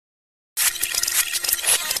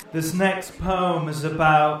This next poem is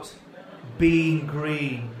about being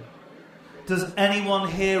green. Does anyone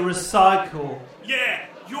here recycle? Yeah,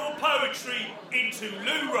 your poetry into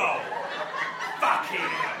loo roll. Fuck it.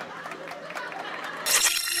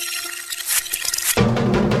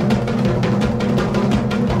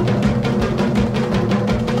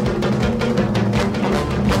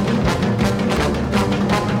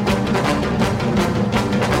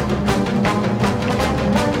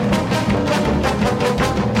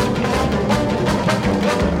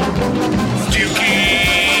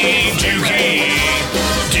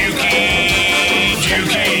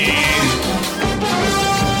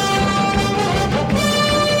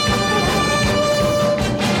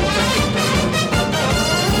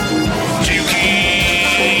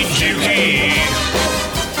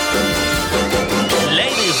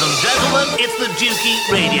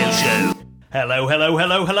 Dukey Radio Show.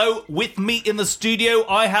 Hello. With me in the studio,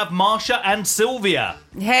 I have Marsha and Sylvia.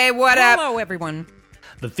 Hey, what up? Hello, everyone.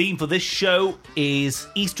 The theme for this show is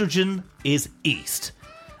Oestrogen is East.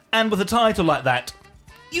 And with a title like that,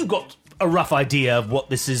 you got a rough idea of what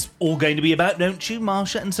this is all going to be about, don't you,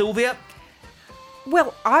 Marsha and Sylvia?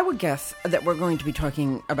 Well, I would guess that we're going to be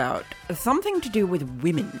talking about something to do with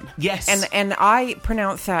women. Yes. And I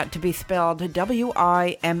pronounce that to be spelled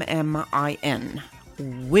Wimmin.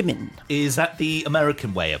 Women. Is that the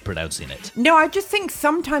American way of pronouncing it? No, I just think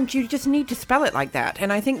sometimes you just need to spell it like that.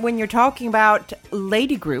 And I think when you're talking about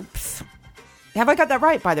lady groups... Have I got that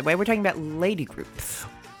right, by the way? We're talking about lady groups.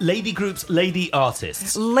 Lady groups, lady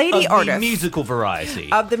artists. Lady of artists. The musical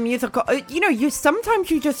variety. Of the musical. Sometimes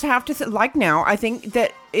you just have to, like now, I think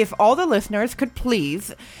that if all the listeners could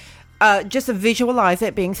please just visualize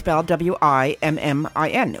it being spelled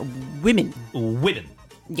Wimmin. Women. Women.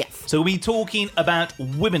 Yes. So we're talking about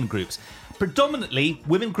women groups. Predominantly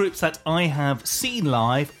women groups that I have seen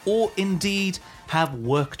live or indeed have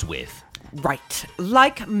worked with. Right.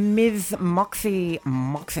 Like Ms. Moxy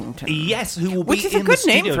Moxington. Yes, who will Which be is a in good the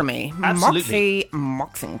studio. name for me. Absolutely. Moxy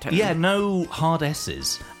Moxington. Yeah, no hard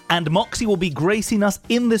S's. And Moxy will be gracing us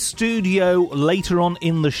in the studio later on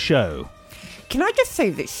in the show. Can I just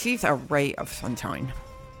say that she's a ray of sunshine?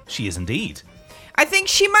 She is indeed. I think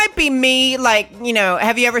she might be me,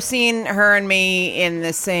 have you ever seen her and me in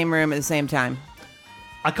the same room at the same time?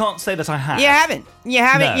 I can't say that I have. You haven't.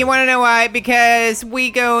 No. You want to know why? Because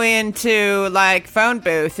we go into, phone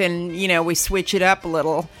booth and, we switch it up a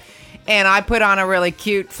little. And I put on a really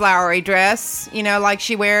cute flowery dress, like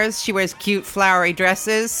she wears. She wears cute flowery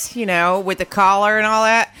dresses, with the collar and all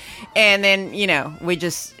that. And then,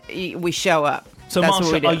 we show up. So, That's what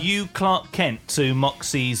we Marsha, do. are you Clark Kent to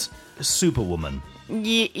Moxie's Superwoman?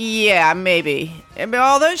 Yeah, maybe.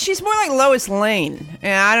 Although she's more like Lois Lane.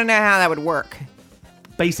 And I don't know how that would work.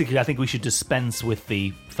 Basically, I think we should dispense with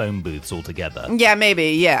the phone booths altogether. Yeah,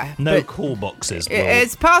 maybe, yeah. No but call boxes.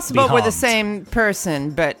 It's possible be we're the harmed. same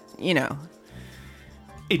person, but,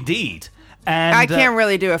 Indeed. And I can't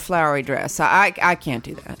really do a flowery dress. I can't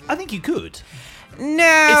do that. I think you could.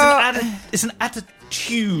 No. It's an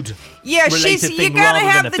attitude. Yeah, related you thing gotta rather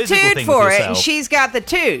have than a the physical tude thing for with it, and yourself. she's got the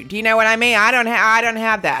tude. You know what I mean? I don't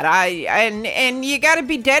have that. And you gotta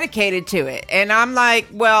be dedicated to it. And I'm like,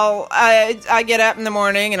 well, I get up in the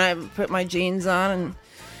morning and I put my jeans on, and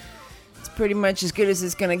it's pretty much as good as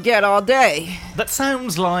it's gonna get all day. That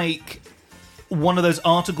sounds like one of those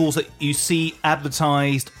articles that you see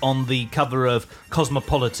advertised on the cover of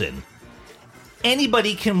Cosmopolitan.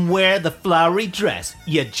 Anybody can wear the flowery dress.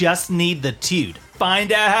 You just need the tude.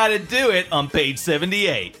 Find out how to do it on page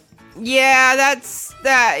 78. Yeah, that's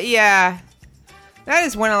that. Yeah, that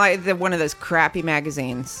is one of those crappy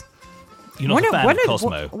magazines. You're not a fan of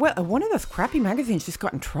Cosmo. One of those crappy magazines just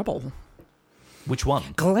got in trouble. Which one?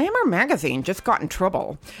 Glamour magazine just got in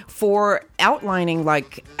trouble for outlining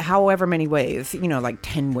however many ways,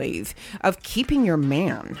 10 ways of keeping your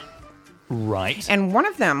man. Right. And one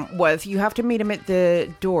of them was you have to meet him at the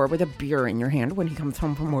door with a beer in your hand when he comes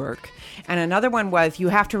home from work. And another one was you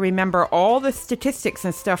have to remember all the statistics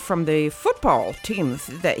and stuff from the football teams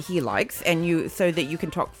that he likes, and so that you can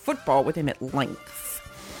talk football with him at length.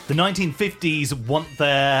 The 1950s want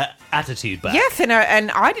their attitude back. Yes, and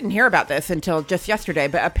I didn't hear about this until just yesterday,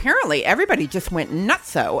 but apparently everybody just went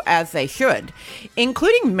nutso, as they should,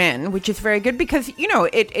 including men, which is very good because,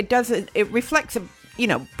 it reflects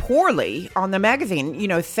poorly on the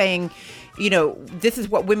magazine, saying, this is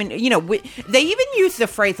what women, they even use the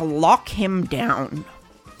phrase lock him down.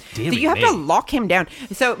 So you have to lock him down.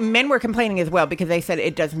 So men were complaining as well because they said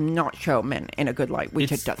it does not show men in a good light,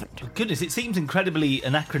 which it doesn't. Goodness, it seems incredibly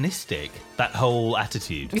anachronistic, that whole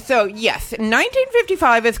attitude. So, yes,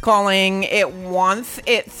 1955 is calling. It wants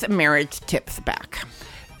its marriage tips back.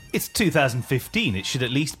 It's 2015. It should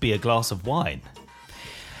at least be a glass of wine.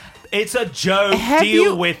 It's a joke.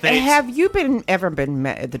 Deal with it. Have you ever been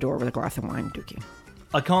met at the door with a glass of wine, Dukey?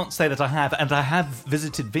 I can't say that I have, and I have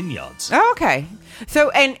visited vineyards. Oh, okay.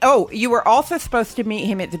 So, you were also supposed to meet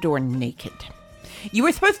him at the door naked. You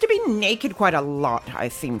were supposed to be naked quite a lot, I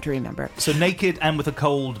seem to remember. So naked and with a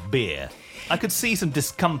cold beer. I could see some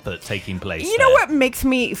discomfort taking place. You know what makes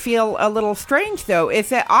me feel a little strange, though, is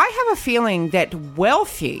that I have a feeling that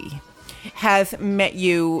Wealthy has met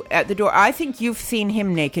you at the door. I think you've seen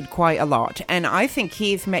him naked quite a lot, and I think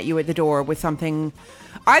he's met you at the door with something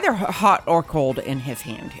either hot or cold in his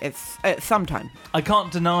hand. It's sometime. I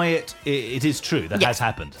can't deny it. It is true. That has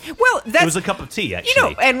happened. Well, it was a cup of tea,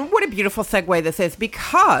 actually. And what a beautiful segue this is,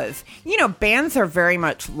 because, bands are very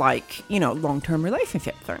much like, long-term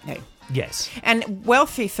relationships, aren't they? Yes. And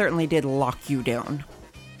Wealthy certainly did lock you down.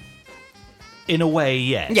 In a way,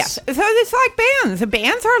 yes. Yes. So it's like bands.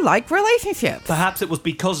 Bands are like relationships. Perhaps it was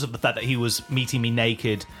because of the fact that he was meeting me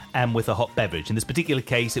naked and with a hot beverage. In this particular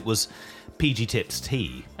case, it was PG Tips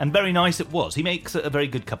tea. And very nice it was. He makes a very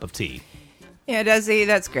good cup of tea. Yeah, does he?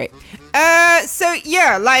 That's great.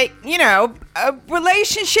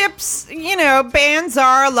 Relationships, bands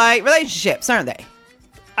are like relationships, aren't they?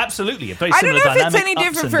 Absolutely, a very I similar don't know dynamic. if it's any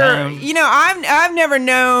different for I've never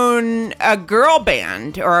known a girl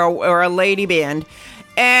band or a lady band,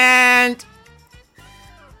 and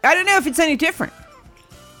I don't know if it's any different.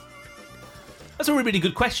 That's a really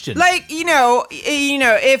good question. Like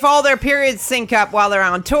if all their periods sync up while they're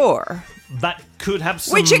on tour, that could have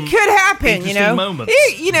some which it could happen. Moments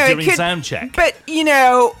during soundcheck. But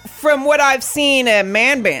from what I've seen at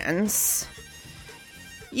man bands.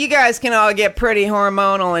 You guys can all get pretty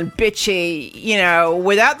hormonal and bitchy,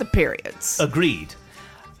 without the periods. Agreed.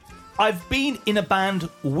 I've been in a band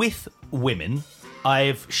with women.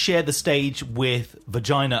 I've shared the stage with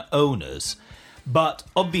vagina owners. But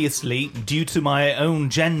obviously, due to my own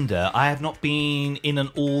gender, I have not been in an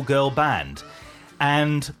all-girl band.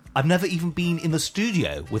 And I've never even been in the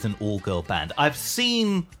studio with an all-girl band. I've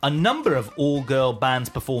seen a number of all-girl bands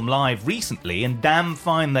perform live recently, and damn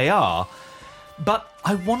fine they are. But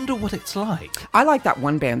I wonder what it's like. I like that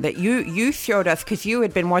one band that you showed us, because you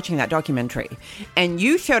had been watching that documentary, and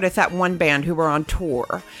you showed us that one band who were on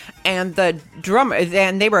tour, and the drummer,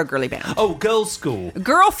 and they were a girly band. Oh, Girls' School.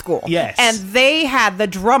 Girls' School. Yes. And they had the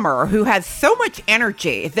drummer who had so much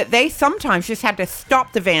energy that they sometimes just had to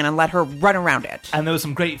stop the van and let her run around it. And there was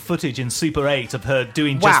some great footage in Super 8 of her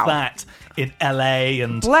doing just that in LA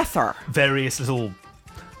and bless her. Various little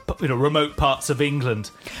remote parts of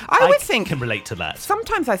England. I can relate to that.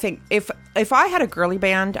 Sometimes I think if I had a girly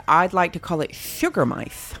band, I'd like to call it Sugar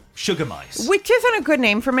Mice. Sugar Mice. Which isn't a good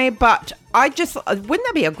name for me, but I just... wouldn't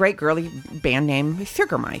that be a great girly band name?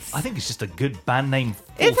 Sugar Mice. I think it's just a good band name.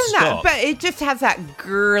 Isn't that? But it just has that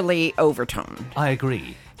girly overtone. I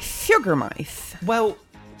agree. Sugar Mice. Well,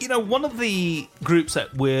 one of the groups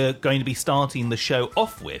that we're going to be starting the show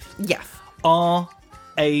off with... Yes. ...are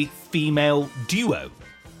a female duo.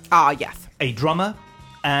 Ah, yes. A drummer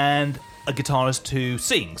and a guitarist who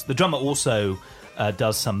sings. The drummer also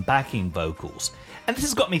does some backing vocals. And this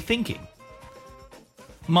has got me thinking.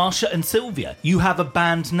 Marsha and Sylvia, you have a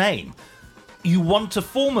band name. You want to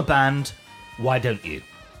form a band, why don't you?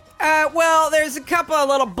 Well, there's a couple of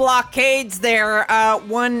little blockades there.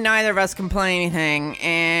 One, neither of us can play anything.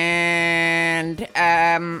 And,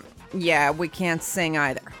 we can't sing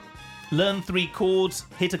either. Learn 3 chords,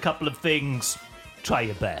 hit a couple of things... Try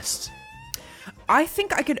your best. I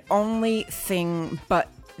think I could only sing, but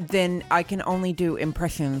then I can only do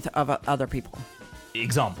impressions of other people.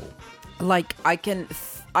 Example? Like, I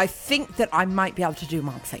think that I might be able to do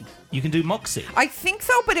Moxy. You can do Moxy? I think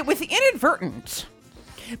so, but it was inadvertent.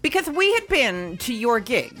 Because we had been to your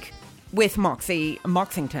gig with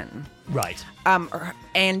Moxington. Right.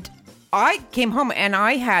 And I came home and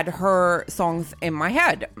I had her songs in my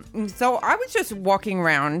head. So I was just walking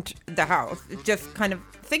around the house, just kind of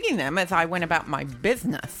singing them as I went about my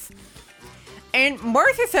business. And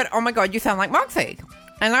Martha said, "Oh my God, you sound like Moxy."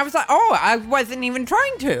 And I was like, "Oh, I wasn't even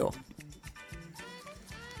trying to."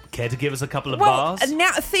 Care to give us a couple of bars?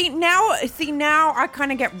 Now I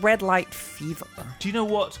kind of get red light fever. Do you know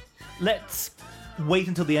what? Let's wait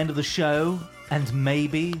until the end of the show. And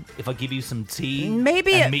maybe, if I give you some tea and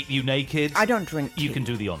meet you naked... I don't drink tea. You can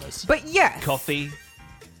do the honours. But yes. Coffee,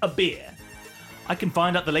 a beer. I can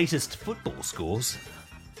find out the latest football scores.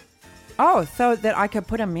 Oh, so that I could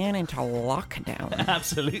put a man into lockdown.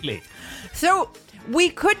 Absolutely. So, we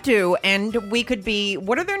could be...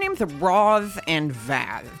 What are their names? Roz and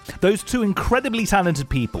Vaz. Those 2 incredibly talented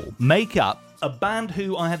people make up a band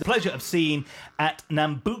who I had the pleasure of seeing at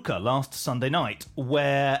Nambucca last Sunday night,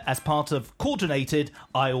 where, as part of Coordinated,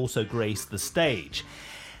 I also graced the stage.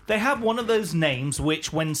 They have one of those names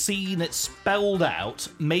which, when seeing it spelled out,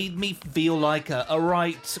 made me feel like a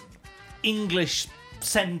right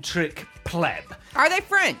English-centric pleb. Are they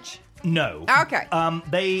French? No. Okay.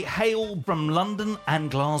 They hail from London and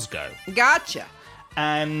Glasgow. Gotcha.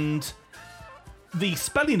 And the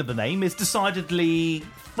spelling of the name is decidedly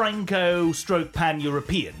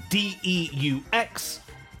Franco-Pan-European. Deux,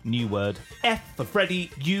 new word, F for Freddy,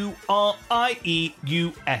 Urieusses.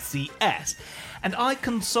 And I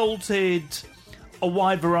consulted a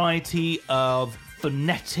wide variety of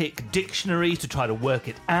phonetic dictionaries to try to work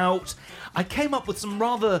it out. I came up with some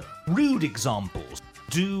rather rude examples.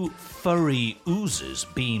 Deux Furieuses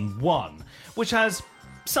being one, which has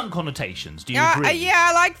some connotations. Do you agree? Yeah,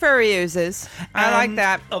 I like Furieuses. I like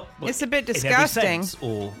that. Well, it's a bit in every disgusting. sense,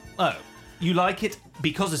 or you like it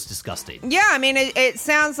because it's disgusting. Yeah, I mean, it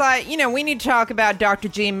sounds like, we need to talk about Dr.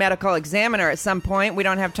 G Medical Examiner at some point. We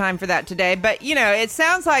don't have time for that today. But, it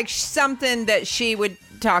sounds like something that she would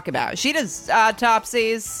talk about. She does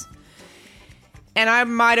autopsies. And I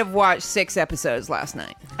might have watched 6 episodes last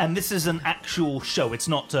night. And this is an actual show. It's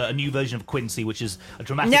not a new version of Quincy, which is a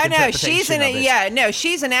dramatic interpretation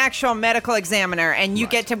she's an actual medical examiner, and you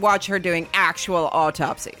get to watch her doing actual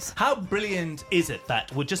autopsies. How brilliant is it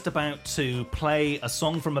that we're just about to play a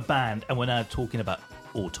song from a band, and we're now talking about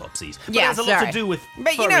autopsies? But it has a lot to do with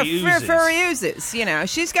Furieuses.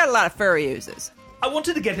 She's got a lot of Furieuses. I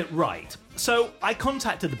wanted to get it right, so I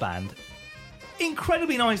contacted the band.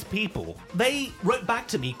 Incredibly nice people. They wrote back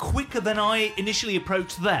to me quicker than I initially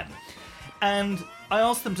approached them. And I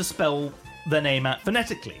asked them to spell their name out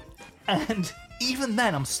phonetically. And even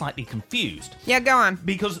then, I'm slightly confused. Yeah, go on.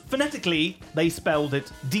 Because phonetically, they spelled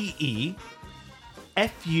it D-E-F-U-R-Y-E-Z.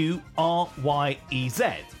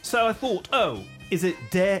 So I thought, is it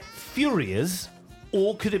Deux Furieuses?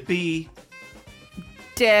 Or could it be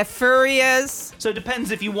Deux Furieuses? So it depends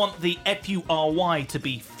if you want the F-U-R-Y to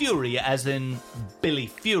be Fury, as in Billy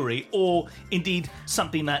Fury, or indeed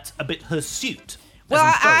something that's a bit hirsute. Well,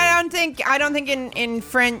 I don't think in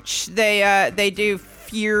French they do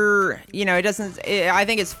fur. It doesn't. I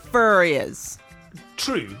think it's furious.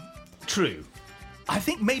 True. I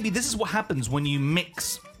think maybe this is what happens when you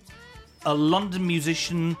mix a London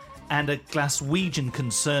musician and a Glaswegian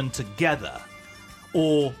concern together,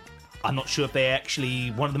 or I'm not sure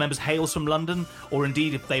if one of the members hails from London, or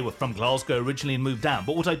indeed if they were from Glasgow originally and moved down.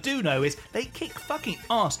 But what I do know is they kick fucking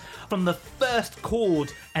ass. From the first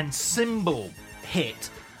chord and cymbal hit,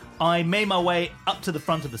 I made my way up to the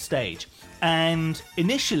front of the stage. And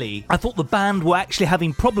initially, I thought the band were actually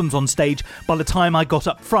having problems on stage by the time I got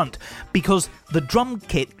up front, because the drum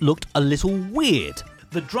kit looked a little weird.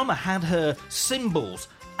 The drummer had her cymbals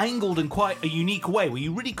angled in quite a unique way where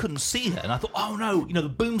you really couldn't see her, and I thought, oh no, the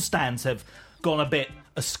boom stands have gone a bit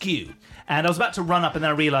askew. And I was about to run up, and then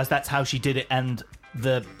I realised that's how she did it, and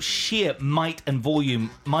the sheer might and volume,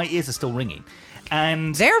 my ears are still ringing.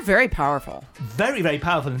 And they're very powerful. Very, very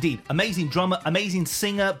powerful indeed. Amazing drummer, amazing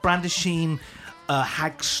singer, brandishing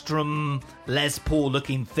Hagstrom Les Paul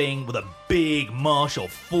looking thing with a big Marshall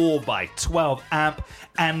 4x12 amp.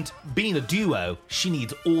 And being a duo, she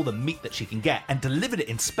needs all the meat that she can get and delivered it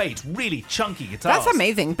in spades. Really chunky guitars. That's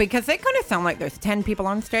amazing, because they kind of sound like there's 10 people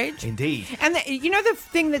on stage. Indeed. And the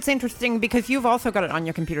thing that's interesting, because you've also got it on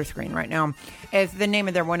your computer screen right now, is the name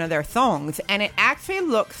of one of their songs. And it actually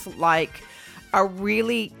looks like a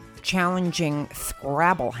really challenging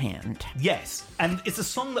Scrabble hand. Yes, and it's a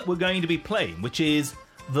song that we're going to be playing, which is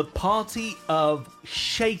The Party of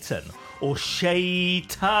Shaitan, or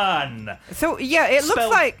Shaitan. So, yeah, it looks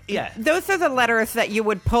like those are the letters that you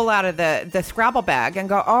would pull out of the Scrabble bag and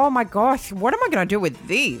go, oh my gosh, what am I going to do with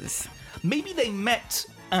these? Maybe they met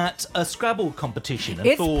at a Scrabble competition and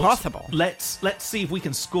it's thought, possible. Let's see if we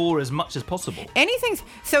can score as much as possible.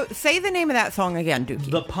 So, say the name of that song again,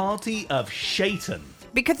 Dukey. The Party of Shaitan.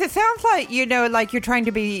 Because it sounds like, like you're trying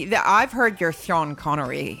to be... I've heard your Sean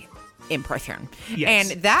Connery impression.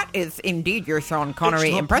 Yes. And that is indeed your Sean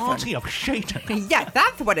Connery impression. It's the Party of Shaitan. Yes,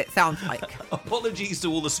 that's what it sounds like. Apologies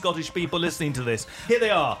to all the Scottish people listening to this. Here they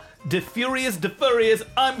are. Deux Furieuses,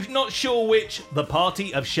 I'm not sure which. The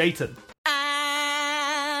Party of Shaitan.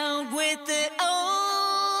 Out with the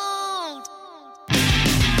old.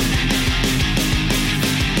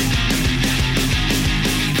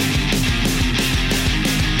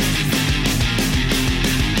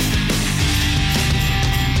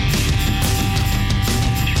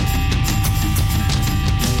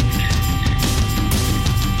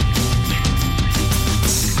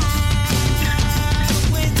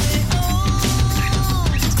 With the old.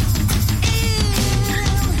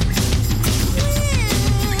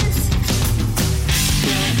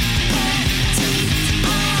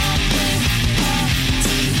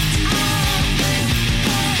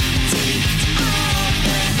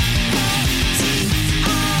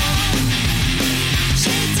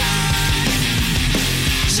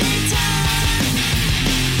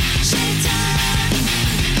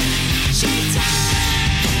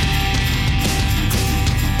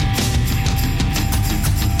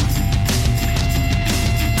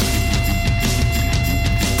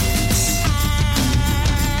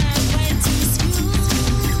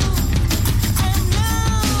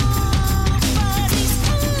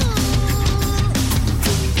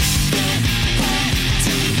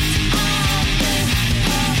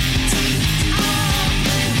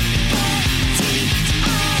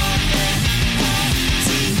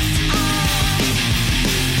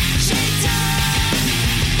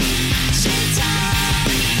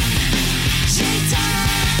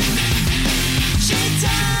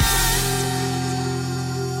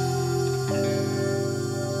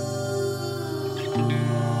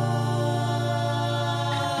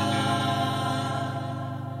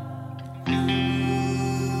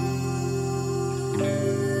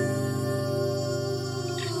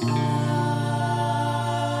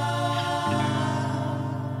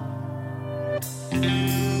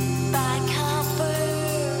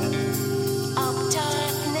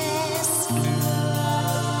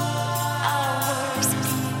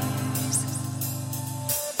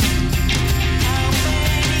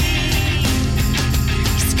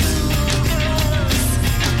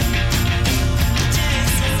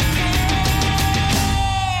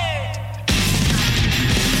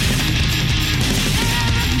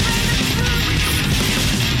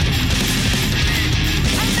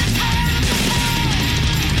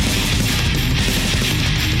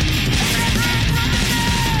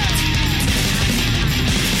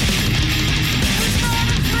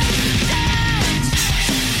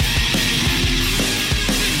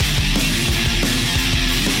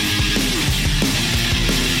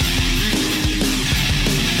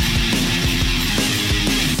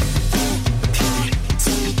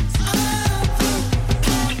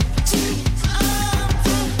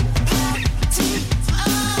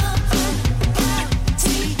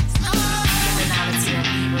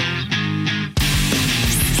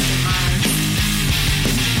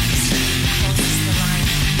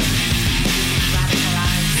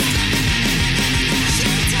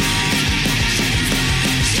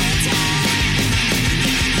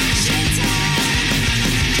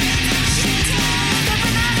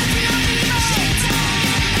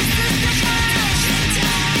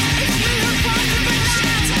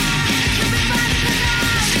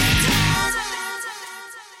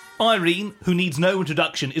 Irene, who needs no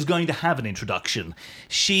introduction, is going to have an introduction.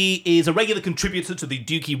 She is a regular contributor to the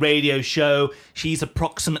Dukey radio show. She's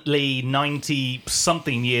approximately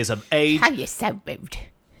 90-something years of age. How you're so rude.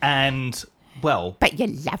 And, well... But you're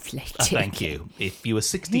lovely, too. Thank you. If you were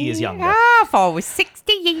 60 years younger. Ah, if I was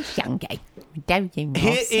 60 years younger. Don't you know?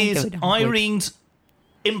 Here is Irene's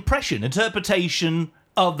interpretation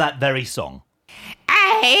of that very song.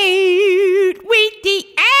 Out with the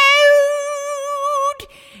out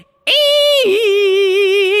in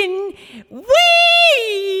with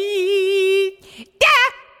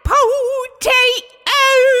the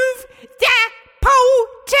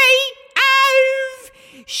potatoes,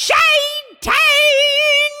 Satan.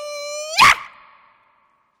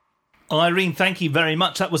 Irene, thank you very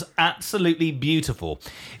much. That was absolutely beautiful.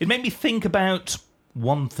 It made me think about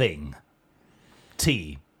one thing.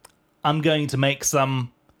 Tea. I'm going to make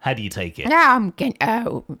some. How do you take it?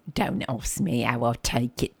 Oh, don't ask me how I'll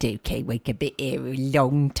take it, Dukey. We could be here a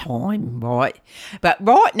long time, right? But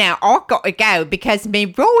right now, I've got to go because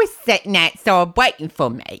my Roy's sitting outside waiting for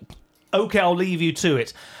me. Okay, I'll leave you to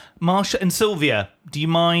it. Marsha and Sylvia, do you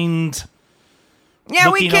mind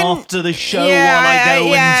looking after the show while I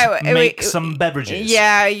go and make some beverages?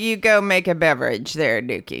 Yeah, you go make a beverage there,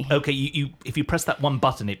 Dukey. Okay, you if you press that one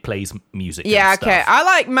button, it plays music. Yeah, and stuff. okay. I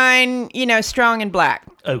like mine, strong and black.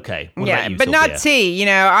 Okay. What Yeah, about you, but Sylvia? not tea.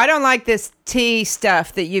 I don't like this tea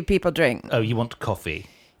stuff that you people drink. Oh, you want coffee?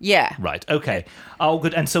 Yeah. Right. Okay. Oh,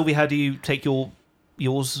 good. And Sylvia, how do you take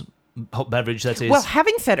yours hot beverage? That is. Well,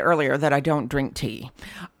 having said earlier that I don't drink tea,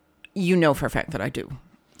 you know for a fact that I do.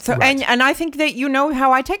 So, Right. and I think that you know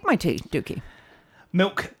how I take my tea, Dukey.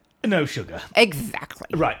 Milk, no sugar. Exactly.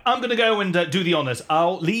 Right. I'm going to go and do the honours.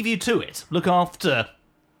 I'll leave you to it. Look after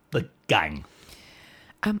the gang.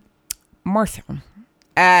 Martha.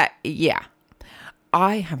 Yeah.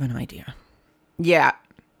 I have an idea. Yeah.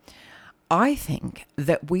 I think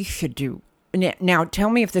that we should do... Now, tell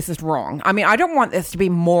me if this is wrong. I mean, I don't want this to be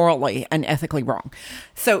morally and ethically wrong.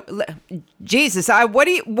 So, Jesus, what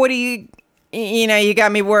do you... you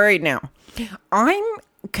got me worried now. I'm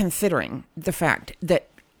considering the fact that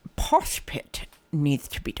Posh Pit needs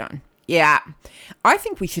to be done. Yeah. I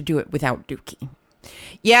think we should do it without Dukey.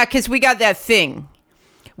 Yeah, because we got that thing.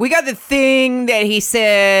 We got the thing that he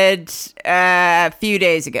said a few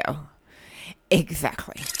days ago.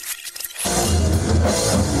 Exactly.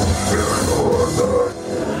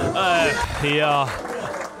 Yeah.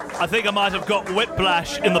 I think I might have got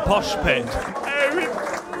whiplash in the Posh Pit. Oh, it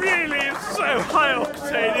really is so high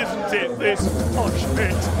octane, isn't it, this Posh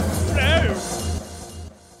Pit? No.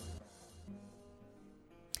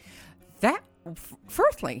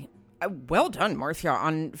 Firstly, well done, Marcia,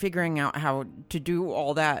 on figuring out how to do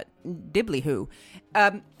all that dibbly-hoo.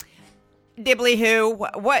 Dibbly-hoo,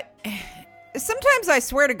 what? Sometimes I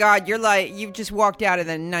swear to God, you've just walked out of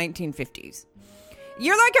the 1950s.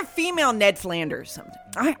 You're like a female Ned Flanders or something.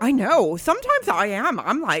 I know. Sometimes I am.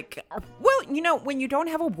 I'm like, well, when you don't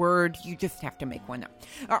have a word, you just have to make one up.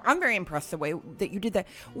 I'm very impressed the way that you did that.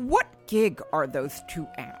 What gig are those two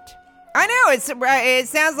at? I know, it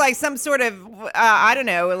sounds like some sort of, I don't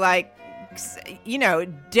know, like,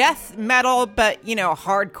 death metal, but,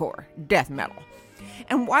 hardcore death metal.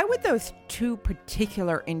 And why would those two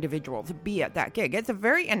particular individuals be at that gig? It's a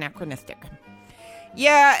very anachronistic.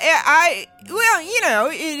 Yeah,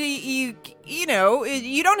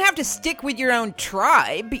 you don't have to stick with your own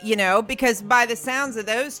tribe, because by the sounds of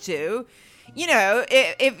those two,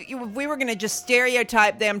 if we were going to just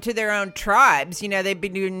stereotype them to their own tribes, they'd be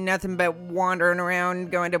doing nothing but wandering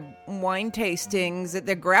around, going to wine tastings at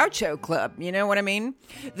the Groucho Club. You know what I mean?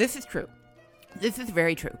 This is true. This is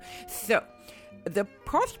very true. So, the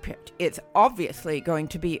Posh Pit is obviously going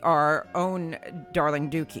to be our own darling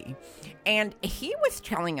Dukey. And he was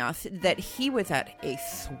telling us that he was at a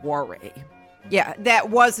soiree. Yeah, that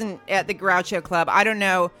wasn't at the Groucho Club. I don't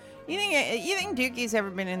know. You think Dukey's ever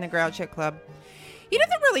been in the Groucho Club? He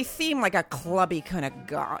doesn't really seem like a clubby kind of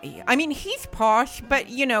guy. I mean, he's posh, but,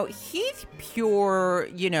 he's pure,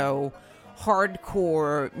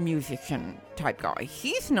 hardcore musician type guy.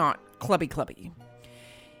 He's not clubby.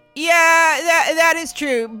 Yeah, that is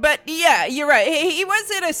true. But, yeah, you're right. He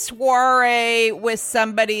was at a soiree with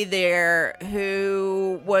somebody there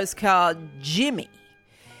who was called Jimmy.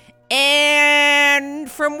 And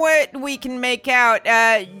from what we can make out,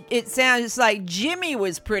 it sounds like Jimmy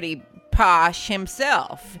was pretty posh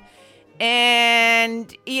himself.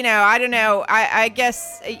 And, I don't know. I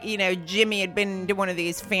guess, Jimmy had been to one of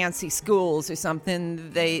these fancy schools or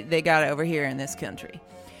something they got over here in this country.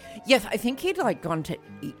 Yes, I think he'd, gone to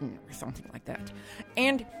Eton or something like that.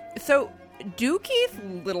 And so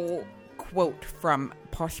Dukey's little quote from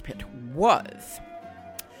Posh Pit was,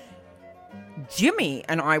 Jimmy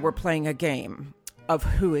and I were playing a game of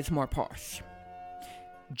who is more posh.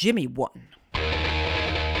 Jimmy won.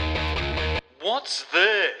 What's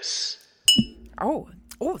this?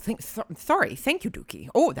 Sorry. Thank you, Dukey.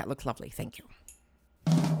 Oh, that looks lovely. Thank you.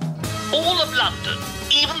 All of London,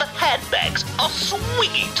 even the handbags, are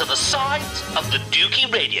swinging to the sides of the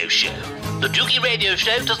Dukey radio show. The Dukey radio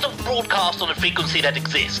show does not broadcast on a frequency that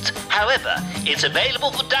exists. However, it's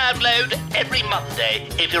available for download every Monday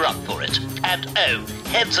if you're up for it. And oh,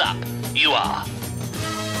 heads up, you are.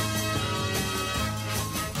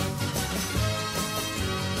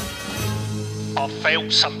 I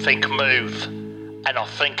felt something move, and I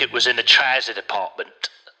think it was in the trouser department.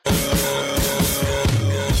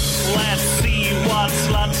 Let's see what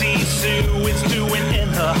Slutty Sue is doing in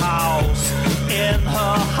her house. In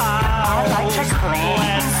her house. I like to clean.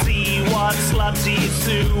 Let's see what Slutty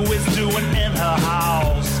Sue is doing in her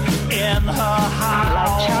house. In her house. I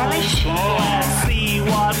like Charlie Sheen. Let's see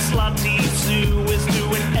what Slutty Sue is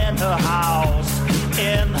doing in her house.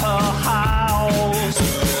 In her house.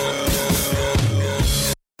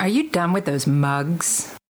 Are you done with those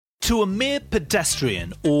mugs? To a mere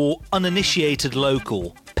pedestrian or uninitiated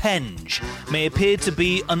local, Penge may appear to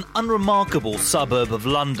be an unremarkable suburb of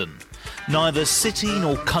London. Neither city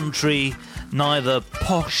nor country, neither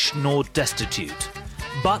posh nor destitute.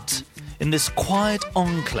 But in this quiet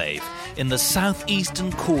enclave in the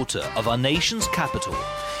southeastern quarter of our nation's capital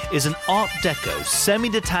is an Art Deco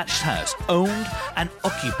semi-detached house owned and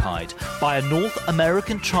occupied by a North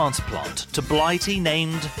American transplant to Blighty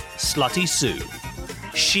named Slutty Sue.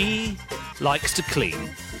 She likes to clean.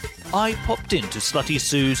 I popped into Slutty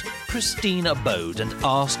Sue's pristine abode and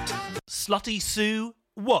asked, Slutty Sue,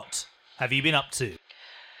 what have you been up to?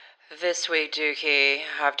 This week, Dukey,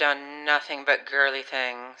 I've done nothing but girly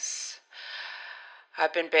things.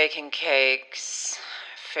 I've been baking cakes,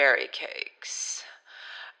 fairy cakes.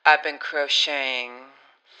 I've been crocheting.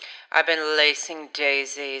 I've been lacing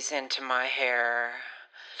daisies into my hair.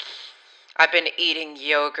 I've been eating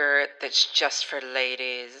yogurt that's just for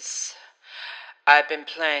ladies. I've been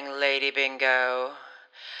playing Lady Bingo.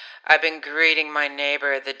 I've been greeting my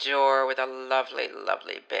neighbor at the door with a lovely,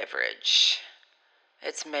 lovely beverage.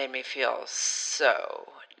 It's made me feel so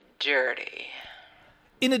dirty.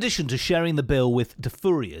 In addition to sharing the bill with Deux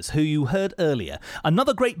Furieuses, who you heard earlier,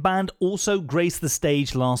 another great band also graced the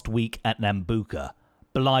stage last week at Nambucca,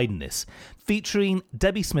 Blindness, featuring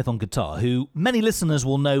Debbie Smith on guitar, who many listeners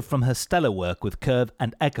will know from her stellar work with Curve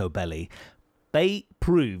and Echo Belly. They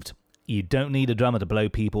proved you don't need a drummer to blow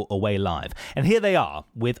people away live. And here they are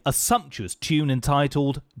with a sumptuous tune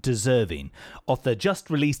entitled Deserving off their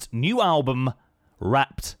just-released new album,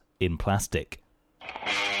 Wrapped in Plastic.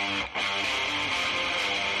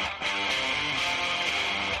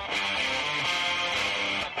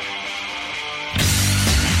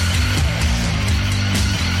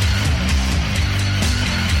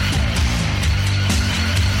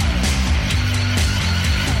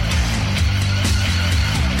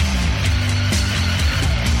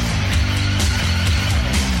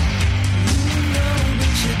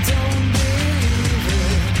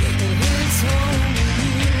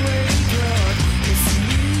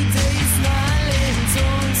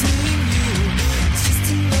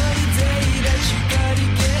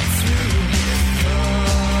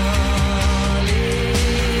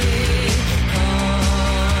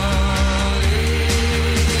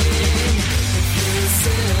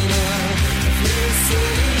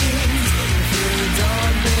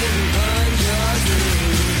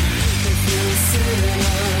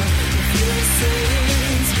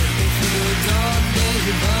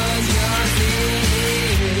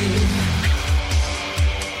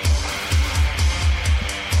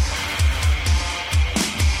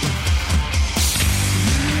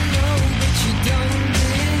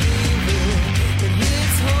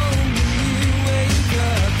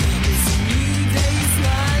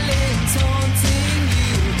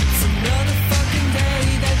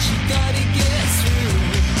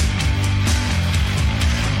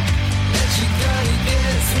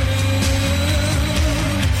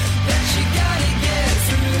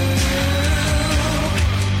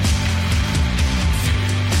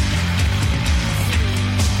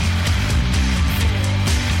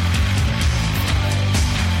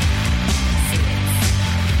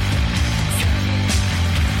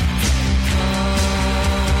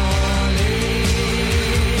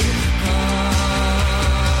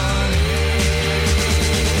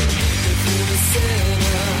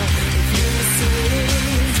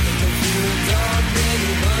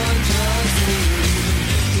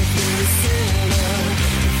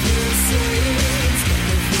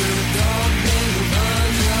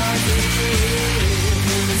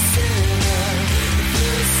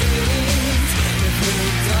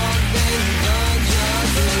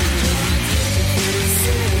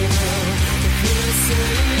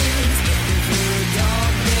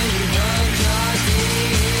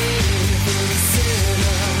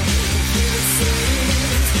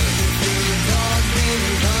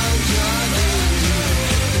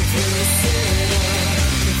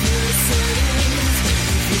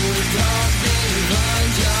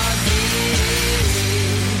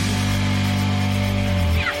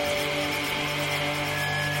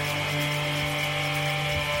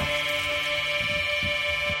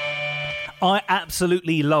 I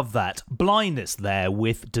absolutely love that. Blindness there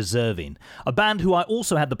with Deserving, a band who I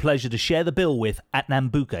also had the pleasure to share the bill with at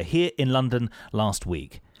Nambucca here in London last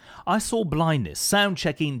week. I saw Blindness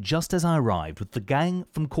sound-checking just as I arrived with the gang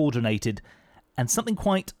from Coordinated, and something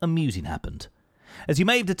quite amusing happened. As you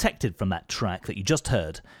may have detected from that track that you just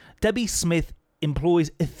heard, Debbie Smith employs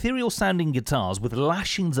ethereal-sounding guitars with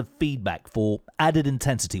lashings of feedback for added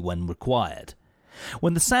intensity when required.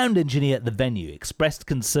 When the sound engineer at the venue expressed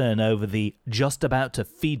concern over the just about to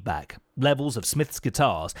feedback levels of Smith's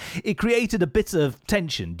guitars, it created a bit of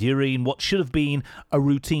tension during what should have been a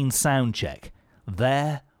routine sound check.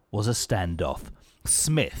 There was a standoff.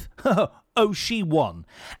 Smith, oh she won,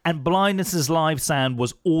 and Blindness's live sound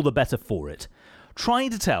was all the better for it. Trying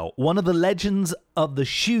to tell one of the legends of the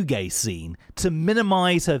shoegaze scene to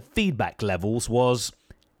minimise her feedback levels was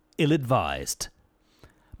ill-advised.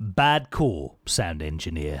 Bad call, sound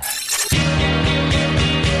engineer.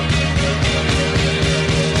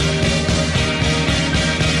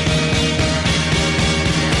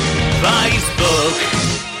 Facebook.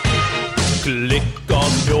 Click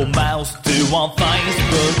on your mouse to our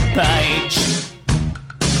Facebook page.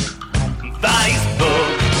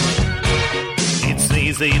 Facebook. It's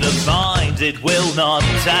easy to find, it will not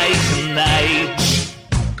take an age.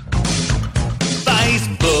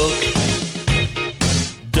 Facebook.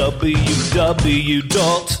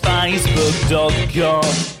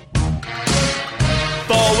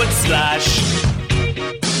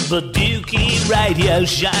 www.facebook.com/The Dukey Radio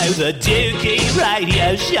Show, The Dukey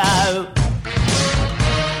Radio Show.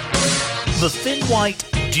 The thin white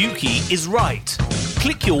Dukey is right.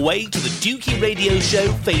 Click your way to the Dukey Radio Show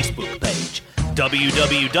Facebook page,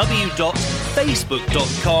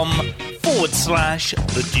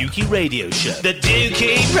 www.facebook.com/The Dukey Radio Show. The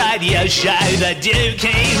Dukey Radio Show, The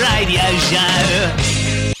Dukey Radio Show.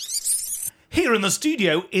 Here in the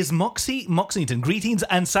studio is Moxy Moxington. Greetings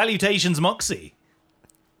and salutations, Moxy.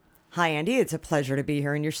 Hi, Andy. It's a pleasure to be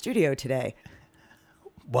here in your studio today.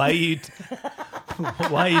 Why are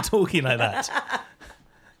you talking like that?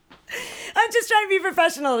 I'm just trying to be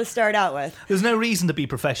professional to start out with. There's no reason to be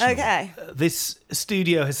professional. Okay. This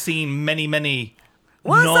studio has seen many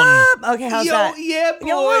What's up? Okay, how's that? Yeah, boy.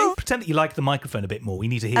 Yo. Pretend that you like the microphone a bit more. We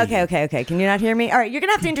need to hear you. Okay. Can you not hear me? All right, you're going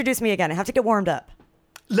to have to introduce me again. I have to get warmed up.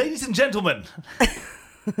 Ladies and gentlemen,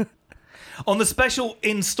 on the special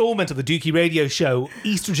installment of the Dukey Radio Show,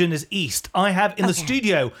 Oestrogen is East, I have in the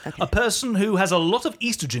studio a person who has a lot of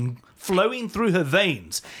estrogen flowing through her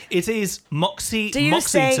veins. It is Moxy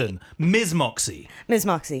Moxington, Ms. Moxy. Ms.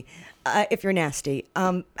 Moxy, if you're nasty,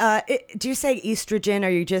 do you say estrogen, or are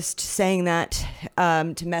you just saying that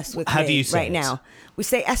to mess with How do me you say right it? now? We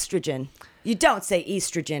say estrogen. You don't say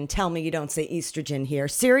estrogen. Tell me you don't say estrogen here.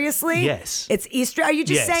 Seriously? Yes. It's estrogen. Are you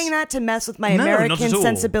just Yes. saying that to mess with my No, not American at all.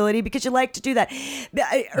 sensibility? Because you like to do that.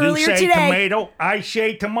 Earlier you say today, tomato, I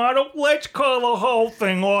say tomato. Let's call the whole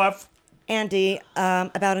thing off. Andy,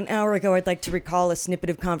 about an hour ago, I'd like to recall a snippet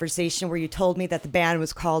of conversation where you told me that the band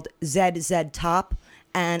was called ZZ Top.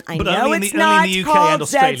 And I But know only in it's the- not only in the UK called and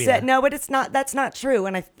Australia. ZZ. No, but it's not. That's not true.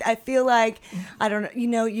 And I feel like, I don't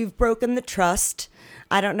know, you've broken the trust.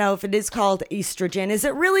 I don't know if it is called estrogen. Is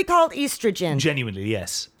it really called estrogen? Genuinely,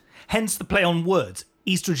 yes. Hence the play on words.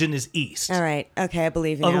 Estrogen is East. All right. Okay, I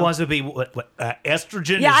believe you. Otherwise, it would be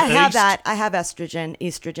estrogen Yeah, is I have East. that. I have estrogen.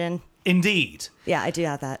 Indeed. Yeah, I do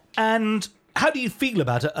have that. And how do you feel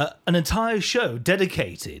about an entire show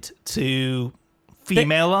dedicated to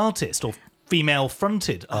female artists or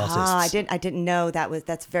female-fronted artists? I didn't know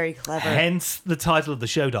that's very clever. Hence the title of the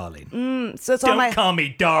show, darling. So it's all Don't call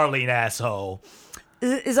me darling, asshole.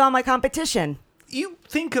 is all my competition. You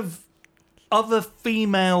think of other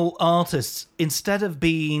female artists instead of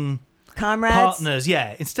being Comrades. partners.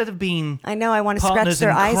 Yeah, instead of being I know. I want to scratch partners their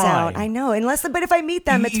in eyes out. crime. I know. But if I meet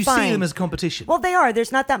them, it's you fine. see them as competition. Well, they are.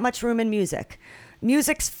 There's not that much room in music.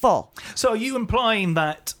 Music's full. So are you implying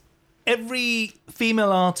that every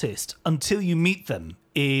female artist, until you meet them,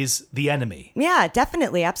 is the enemy? Yeah,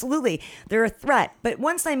 definitely, absolutely. They're a threat, but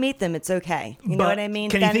once I meet them, it's okay. You know But what I mean?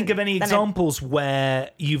 Can you Then- think of any then examples where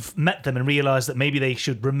you've met them and realised that maybe they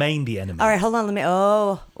should remain the enemy? All right, hold on. Let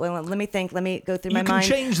me think. Let me go through my You can mind.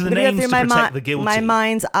 change the I'm gonna go names through to my protect the guilty. My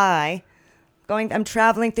mind's eye. I'm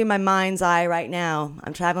traveling through my mind's eye right now.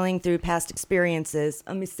 I'm traveling through past experiences.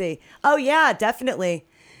 Let me see. Oh yeah, definitely.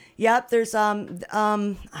 Yep. There's I'm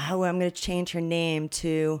gonna change her name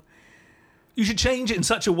to. You should change it in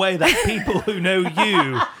such a way that people who know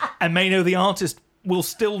you and may know the artist will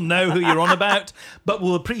still know who you're on about, but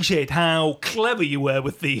will appreciate how clever you were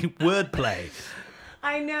with the wordplay.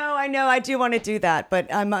 I know. I do want to do that,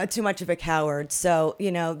 but I'm too much of a coward. So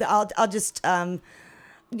I'll just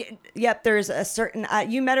Yep, there's a certain,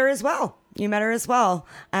 you met her as well. You met her as well.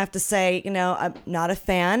 I have to say, I'm not a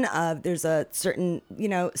fan. There's a certain,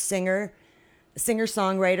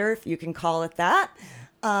 singer-songwriter, if you can call it that,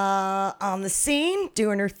 on the scene,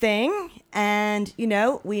 doing her thing. And,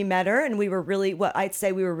 we met her and we were really, I'd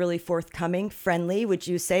say we were really forthcoming, friendly. Would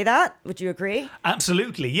you say that? Would you agree?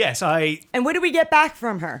 Absolutely, yes. And what did we get back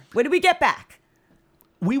from her? What did we get back?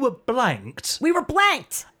 We were blanked. We were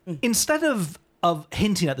blanked. Instead of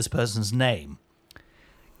hinting at this person's name,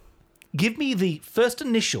 give me the first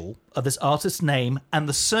initial of this artist's name and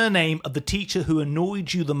the surname of the teacher who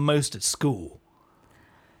annoyed you the most at school.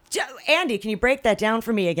 Andy, can you break that down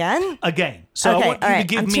for me again? Again. So Okay, I want you all to right,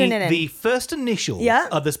 give I'm me tuning in. the first initial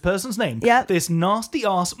of this person's name, this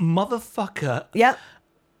nasty-ass motherfucker,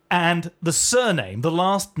 and the surname, the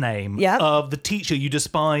last name of the teacher you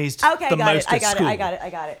despised the most at school. I got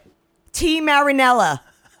it. T. Marinella.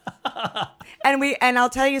 And I'll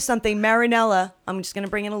tell you something, Marinella, I'm just going to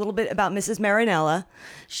bring in a little bit about Mrs. Marinella.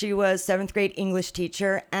 She was 7th grade English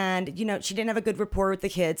teacher, and, she didn't have a good rapport with the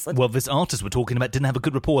kids. Well, this artist we're talking about didn't have a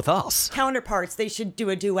good rapport with us. Counterparts, they should do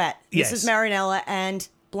a duet. Yes. Mrs. Marinella and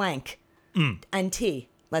blank. And T,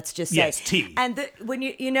 let's just say. Yes, T. And when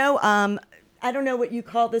I don't know what you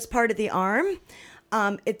call this part of the arm.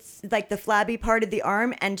 It's like the flabby part of the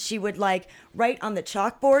arm, and she would write on the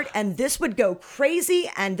chalkboard, and this would go crazy.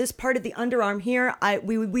 And this part of the underarm here,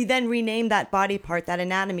 we then renamed that body part, that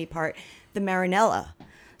anatomy part, the Marinella.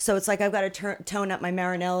 So it's like I've got to tone up my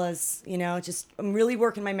Marinellas. I'm really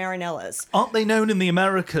working my Marinellas. Aren't they known in the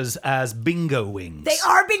Americas as bingo wings? They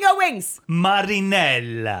are bingo wings.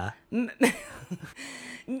 Marinella.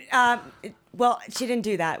 Well, she didn't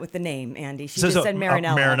do that with the name, Andy. She just said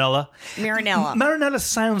Marinella. Marinella. Marinella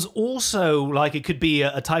sounds also like it could be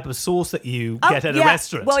a type of sauce that you get at a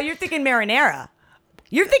restaurant. Well, you're thinking marinara.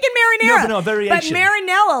 No, but a variation. But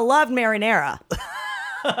Marinella loved marinara.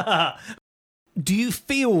 Do you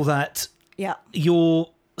feel that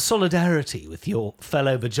your solidarity with your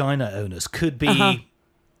fellow vagina owners could be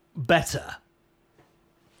better?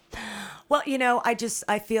 Well,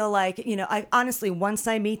 I feel like, I honestly, once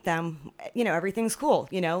I meet them, everything's cool.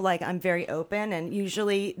 I'm very open, and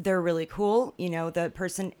usually they're really cool. The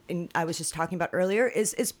person I was just talking about earlier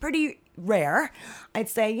is pretty rare. I'd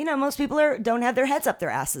say, most people don't have their heads up their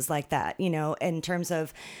asses like that, in terms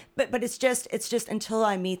of, but it's just until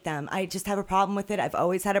I meet them, I just have a problem with it. I've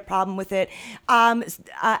always had a problem with it.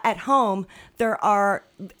 At home, there are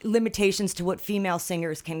limitations to what female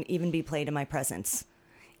singers can even be played in my presence.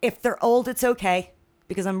 If they're old, it's okay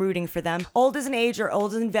because I'm rooting for them. Old as an age or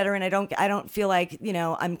old as a veteran, I don't feel like,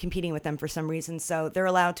 I'm competing with them for some reason. So they're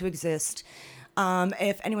allowed to exist.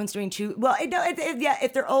 If anyone's doing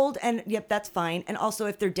if they're old and that's fine. And also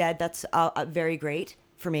if they're dead, that's very great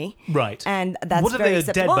for me. Right. And that's what if very they are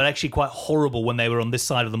acceptable? dead but actually quite horrible when they were on this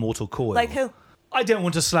side of the mortal coil? Like who? I don't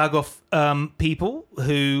want to slag off people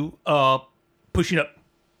who are pushing up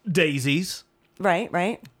daisies.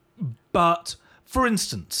 Right. But for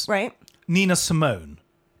instance, Nina Simone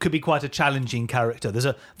could be quite a challenging character. There's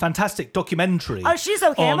a fantastic documentary. Oh, she's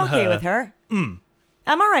okay. I'm okay with her. I'm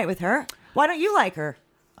all right with her. Why don't you like her?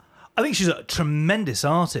 I think she's a tremendous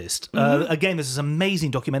artist. Again, there's this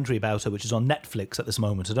amazing documentary about her, which is on Netflix at this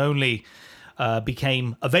moment. It only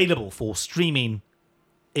became available for streaming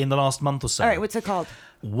in the last month or so. All right, what's it called?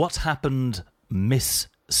 What Happened, Miss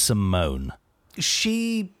Simone?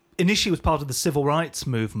 She initially was part of the civil rights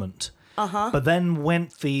movement. But then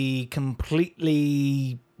went the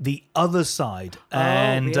other side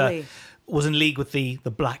and really? Was in league with the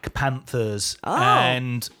Black Panthers.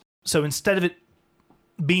 And so instead of it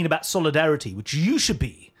being about solidarity, which you should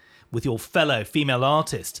be with your fellow female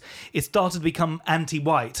artists, it started to become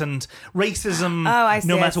anti-white. And racism,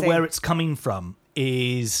 no matter where it's coming from,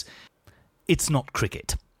 it's not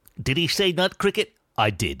cricket. Did he say not cricket?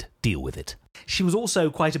 I did. Deal with it. She was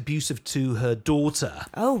also quite abusive to her daughter.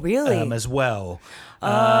 Oh, really? As well.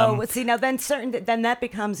 See, now then that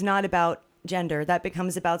becomes not about gender. That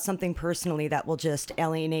becomes about something personally that will just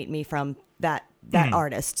alienate me from that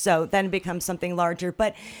artist. So then it becomes something larger.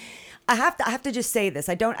 But I have to just say this.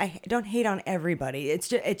 I don't hate on everybody.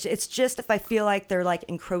 It's just if I feel like they're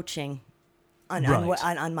encroaching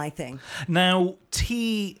on my thing. Now,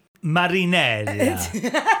 T. Marinella.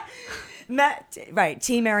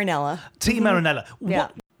 T. Marinella. T. Marinella.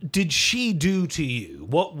 What did she do to you?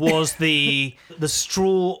 What was the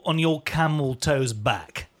straw on your camel toe's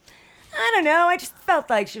back? I don't know. I just felt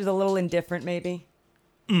like she was a little indifferent, maybe.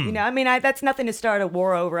 That's nothing to start a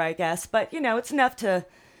war over, I guess. But, it's enough to,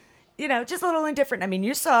 just a little indifferent. I mean,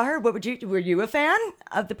 you saw her. Were you a fan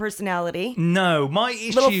of the personality? No, my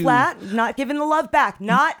issue... Little flat, not giving the love back,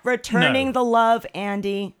 not returning the love,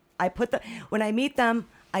 Andy. When I meet them,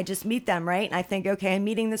 I just meet them, right? And I think, okay, I'm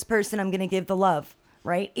meeting this person, I'm going to give the love,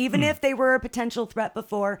 right? Even if they were a potential threat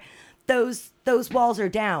before, those walls are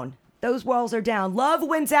down. Those walls are down. Love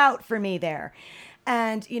wins out for me there.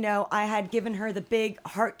 And, I had given her the big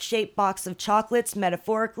heart-shaped box of chocolates,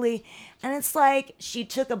 metaphorically. And it's like she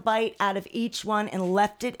took a bite out of each one and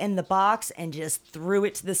left it in the box and just threw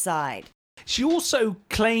it to the side. She also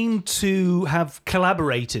claimed to have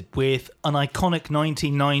collaborated with an iconic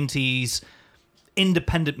 1990s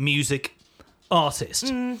independent music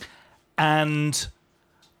artist. And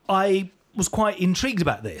I was quite intrigued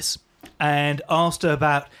about this. And asked her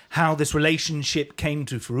about how this relationship came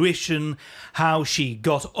to fruition, how she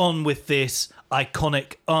got on with this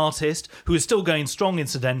iconic artist, who is still going strong,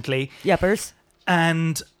 incidentally. Yuppers.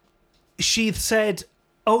 And she said,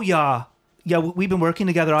 "Oh yeah, we've been working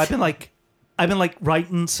together. I've been like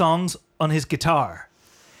writing songs on his guitar,"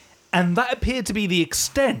 and that appeared to be the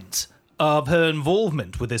extent of her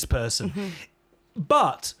involvement with this person.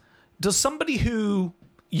 But does somebody who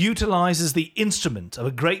utilizes the instrument of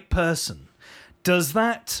a great person, does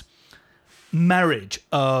that marriage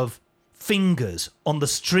of fingers on the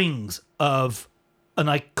strings of an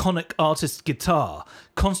iconic artist's guitar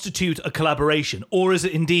constitute a collaboration? Or is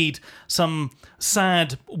it indeed some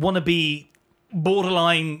sad wannabe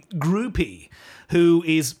borderline groupie who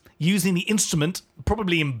is using the instrument,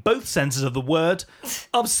 probably in both senses of the word,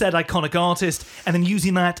 of said iconic artist, and then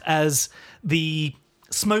using that as the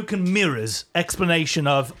smoke and mirrors explanation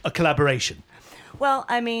of a collaboration? Well,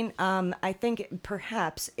 I mean, I think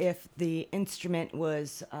perhaps if the instrument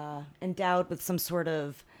was endowed with some sort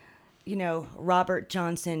of, Robert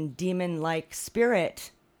Johnson demon-like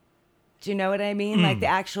spirit, do you know what I mean? Like the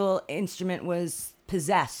actual instrument was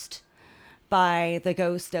possessed by the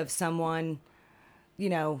ghost of someone,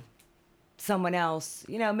 someone else.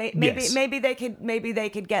 Maybe they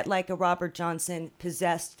could get like a Robert Johnson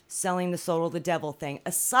possessed, selling the soul of the devil thing.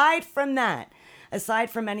 Aside from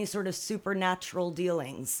any sort of supernatural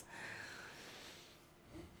dealings,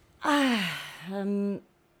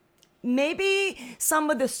 maybe some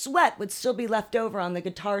of the sweat would still be left over on the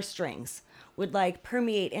guitar strings, would like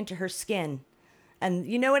permeate into her skin. And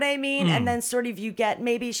you know what I mean? And then sort of you get,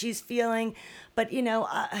 maybe she's feeling, but you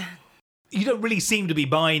don't really seem to be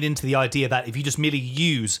buying into the idea that if you just merely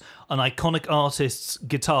use an iconic artist's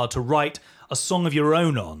guitar to write a song of your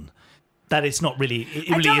own on, that it's not really, it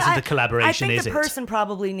really isn't a collaboration, is it? I think the person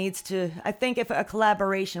probably needs to, I think if a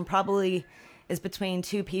collaboration probably is between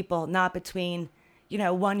two people, not between,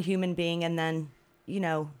 one human being and then,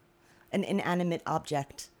 an inanimate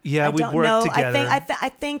object. Yeah, we've worked together. I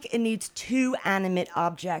think it needs two animate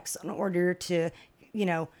objects in order to,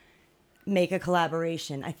 make a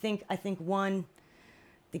collaboration. I think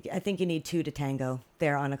you need two to tango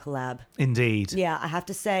there on a collab. Indeed. Yeah, I have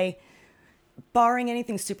to say, barring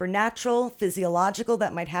anything supernatural, physiological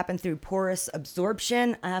that might happen through porous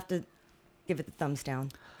absorption, I have to give it the thumbs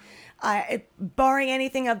down. Barring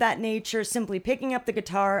anything of that nature, simply picking up the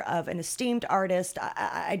guitar of an esteemed artist,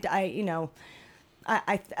 I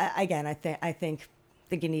think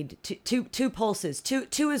you need two pulses.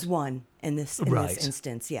 Two is one in this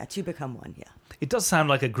instance. Yeah, two become one. Yeah. It does sound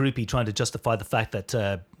like a groupie trying to justify the fact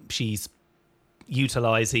that she's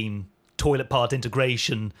utilizing toilet part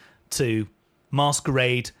integration to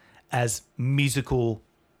masquerade as musical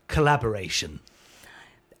collaboration.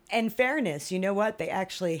 In fairness, you know what? They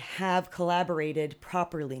actually have collaborated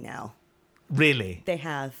properly now. Really? They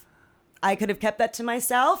have. I could have kept that to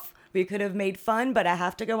myself. We could have made fun, but I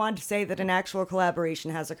have to go on to say that an actual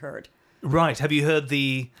collaboration has occurred. Right. Have you heard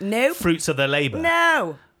the fruits of their labor?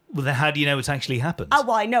 No. Well, then how do you know it's actually happened? Oh,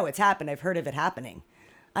 well, I know it's happened. I've heard of it happening.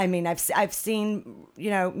 I mean, I've seen,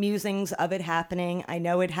 musings of it happening. I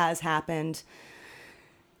know it has happened.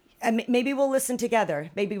 And maybe we'll listen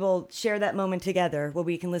together. Maybe we'll share that moment together where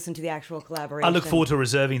we can listen to the actual collaboration. I look forward to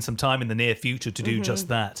reserving some time in the near future to do just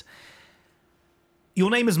that.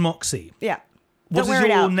 Your name is Moxy. Yeah. What is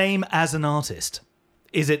your name as an artist?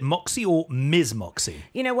 Is it Moxy or Ms. Moxy?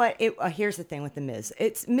 You know what? Here's the thing with the Ms.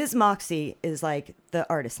 It's Ms. Moxy is like the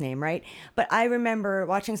artist name, right? But I remember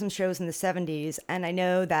watching some shows in the 70s, and I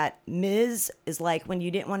know that Ms. is like when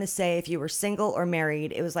you didn't want to say if you were single or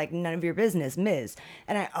married. It was like none of your business, Ms.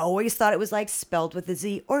 And I always thought it was like spelled with a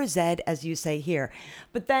Z or Z, as you say here.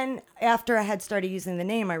 But then after I had started using the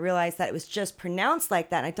name, I realized that it was just pronounced like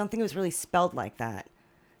that. And I don't think it was really spelled like that.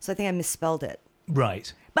 So I think I misspelled it.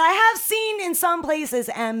 Right. But I have seen in some places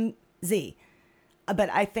MZ. But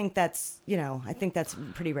I think that's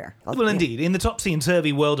pretty rare. Well, indeed. In the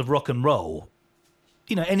topsy-turvy world of rock and roll,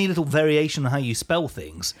 any little variation on how you spell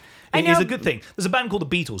things is a good thing. There's a band called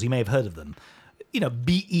the Beatles. You may have heard of them.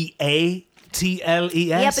 Beatles.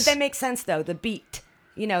 Yeah, but that makes sense, though. The beat.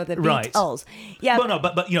 The Beatles. Yeah. Well, no,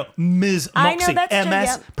 but Ms. Moxy. I know, that's true,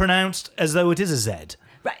 MS pronounced as though it is a Z.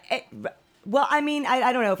 Right. Well, I mean,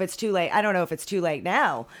 I don't know if it's too late. I don't know if it's too late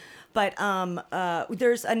now. But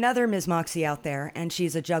there's another Ms. Moxy out there, and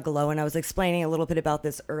she's a juggalo, and I was explaining a little bit about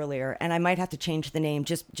this earlier, and I might have to change the name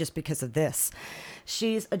just because of this.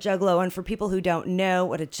 She's a juggalo, and for people who don't know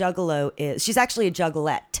what a juggalo is, she's actually a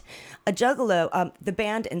juggalette. A juggalo, the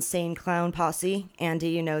band Insane Clown Posse, Andy,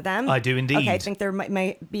 you know them? I do indeed. Okay, I think they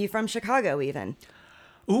might be from Chicago even.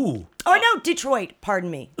 Ooh. Oh, no, Detroit, pardon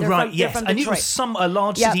me. They're from Detroit. I knew it was a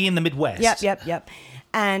large city in the Midwest. Yep.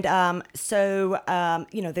 And so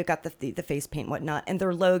they've got the face paint and whatnot, and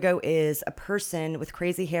their logo is a person with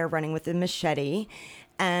crazy hair running with a machete,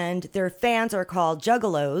 and their fans are called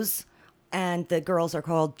juggalos, and the girls are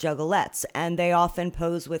called juggalettes, and they often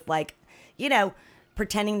pose with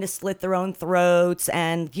pretending to slit their own throats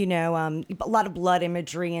and, a lot of blood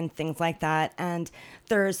imagery and things like that. And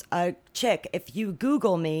there's a chick, if you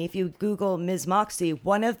Google Ms. Moxy,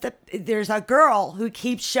 there's a girl who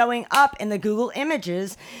keeps showing up in the Google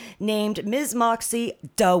images named Ms. Moxy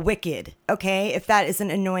the Wicked. Okay, if that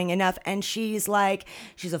isn't annoying enough. And she's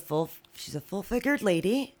a full-figured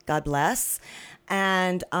lady, God bless.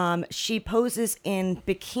 And she poses in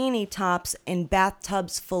bikini tops in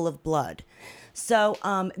bathtubs full of blood. So,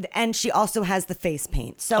 and she also has the face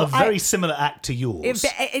paint. So a very similar act to yours.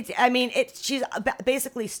 She's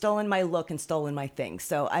basically stolen my look and stolen my things.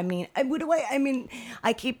 So, I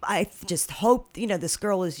just hope, this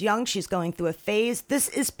girl is young. She's going through a phase. This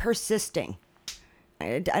is persisting.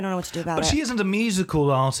 I don't know what to do about it. But she isn't a musical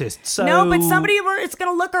artist, so... No, but somebody is going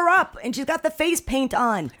to look her up, and she's got the face paint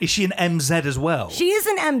on. Is she an MZ as well? She is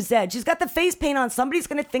an MZ. She's got the face paint on. Somebody's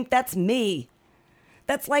going to think that's me.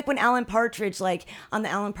 That's like when Alan Partridge, on the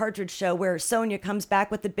Alan Partridge show, where Sonia comes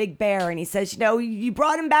back with the big bear, and he says, you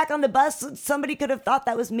brought him back on the bus. Somebody could have thought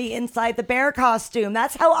that was me inside the bear costume.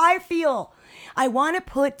 That's how I feel. I want to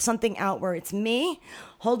put something out where it's me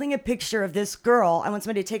holding a picture of this girl. I want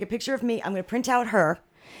somebody to take a picture of me. I'm going to print out her,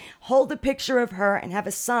 hold a picture of her, and have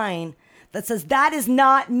a sign that says, that is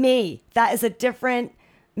not me. That is a different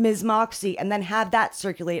Ms. Moxy, and then have that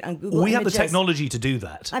circulate on Google We Images. have the technology to do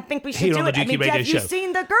that. I think we should here do on the it. Dukey Radio have Show. you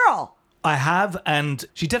seen the girl? I have, and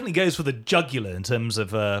she definitely goes for the jugular in terms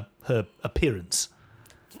of her appearance.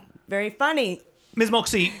 Very funny. Ms.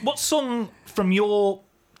 Moxy, what song from your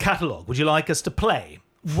catalogue would you like us to play?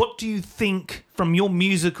 What do you think from your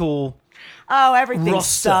musical everything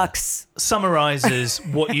roster sucks. Summarizes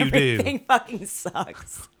what you do? Everything fucking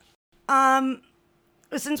sucks.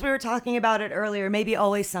 Since we were talking about it earlier, maybe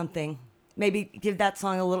Always Something. Maybe give that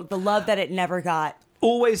song a little, the love that it never got.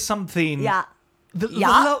 Always Something. Yeah. The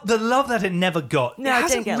love that it never got. No, it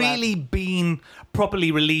hasn't really been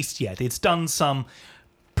properly released yet. It's done some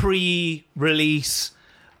pre-release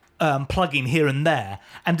plugging here and there,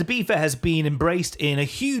 and to be fair, has been embraced in a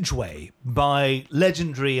huge way by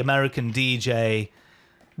legendary American DJ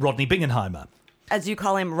Rodney Bingenheimer. As you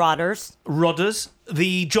call him, Rodders,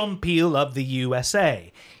 the John Peel of the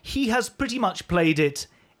USA. He has pretty much played it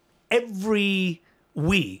every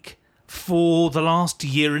week for the last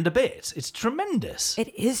year and a bit. It's tremendous.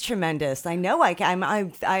 It is tremendous. I know.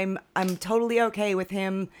 I'm totally okay with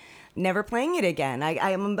him never playing it again.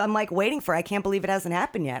 I'm waiting for. I can't believe it hasn't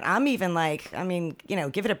happened yet. I'm even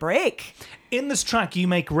give it a break. In this track, you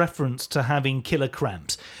make reference to having killer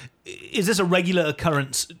cramps. Is this a regular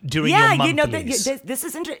occurrence during your monthlies? This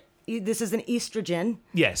is this is an estrogen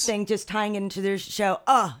yes. thing, just tying into their show.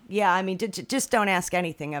 Oh, yeah, just don't ask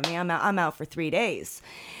anything of me. I'm out for 3 days.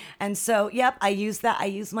 And so, yep, I use that. I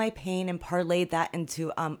use my pain and parlayed that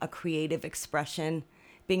into a creative expression,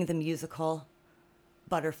 being the musical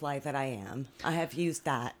butterfly that I am. I have used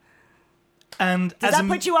that. And does that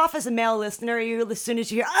put you off as a male listener? As soon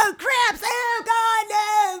as you hear, oh, cramps, oh, God,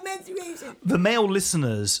 no, menstruation. The male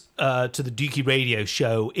listeners to the Dukey Radio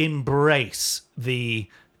Show embrace the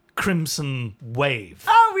Crimson Wave.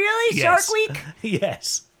 Oh, really? Yes. Shark Week?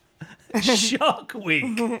 Yes. Shark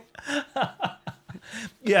Week.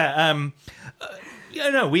 Yeah.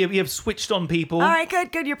 We have switched on people. All right,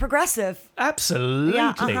 good. You're progressive. Absolutely.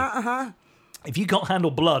 Yeah, If you can't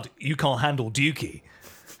handle blood, you can't handle Dukey.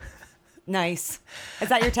 Nice. Is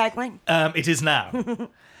that your tagline? It is now.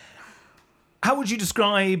 How would you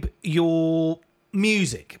describe your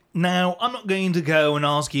music? Now, I'm not going to go and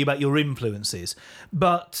ask you about your influences,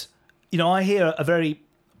 but, I hear a very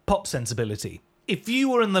pop sensibility if you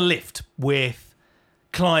were in the lift with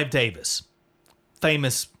Clive Davis,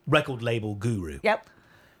 famous record label guru, Yep.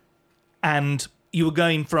 and you were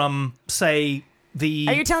going from, say, the...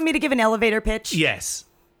 Are you telling me to give an elevator pitch? Yes.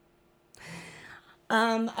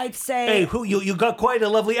 I'd say... Hey, you got quite a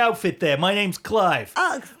lovely outfit there. My name's Clive.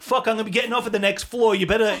 Fuck, I'm gonna be getting off at the next floor.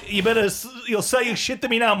 You'll say your shit to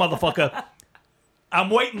me now, motherfucker. I'm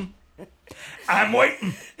waiting.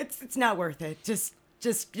 It's not worth it. Just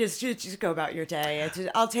go about your day.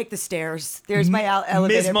 I'll take the stairs. There's my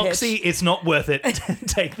elevator Ms. Moxy, pitch. it's not worth it.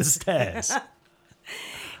 Take the stairs.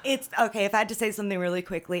 It's okay. If I had to say something really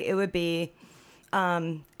quickly, it would be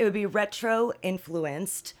retro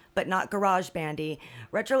influenced, but not garage bandy.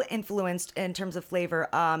 Retro influenced in terms of flavor.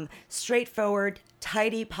 Straightforward,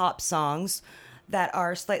 tidy pop songs that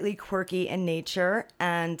are slightly quirky in nature,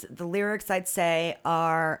 and the lyrics, I'd say,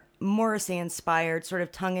 are Morrissey inspired, sort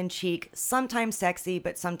of tongue in cheek, sometimes sexy,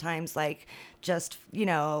 but sometimes like just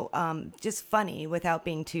just funny without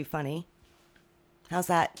being too funny. How's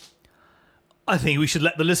that? I think we should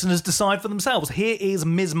let the listeners decide for themselves. Here is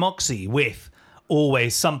Ms. Moxy with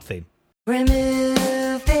Always Something.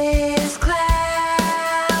 Remove this cloud.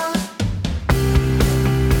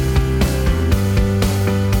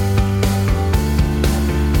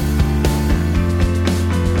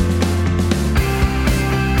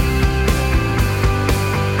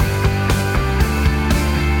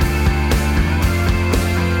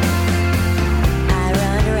 I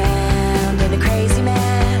run around in a crazy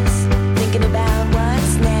mess, thinking about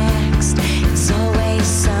what's next. It's always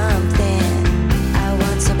something I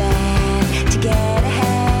want so bad to get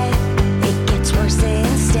ahead. It gets worse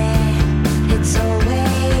instead. It's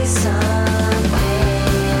always something.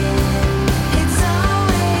 It's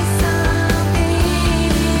always something.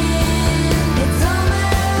 It's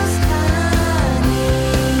almost funny.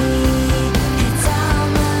 It's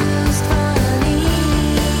almost funny.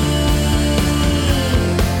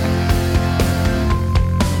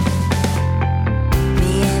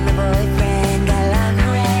 Me and the boyfriend got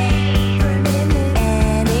lingerie for a minute.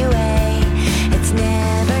 Anyway, it's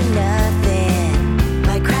never nothing.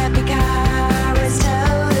 My crappy car was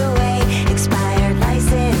towed away. Expired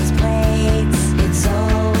license plates. It's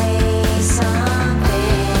always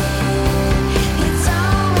something. It's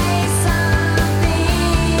always something.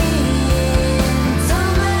 It's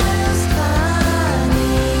almost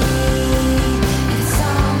funny. It's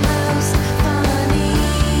almost funny.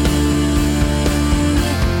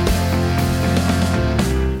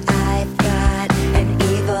 I've got an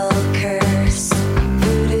evil curse,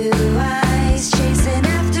 voodoo eyes chasing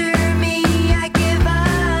after me. I give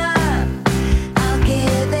up. I'll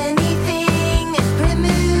give anything.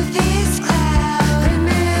 Remove this cloud.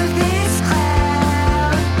 Remove this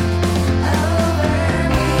cloud over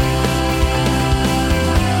me.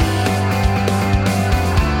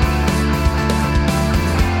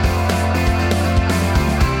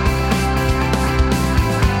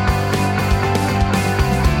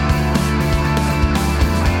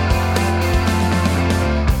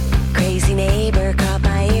 Crazy neighbor caught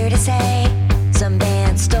my ear to say some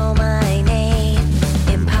band stole my name.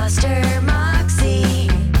 Imposter Moxy.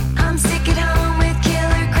 I'm sick at home with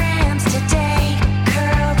killer cramps today.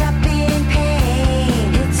 Curled up in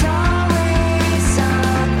pain. It's always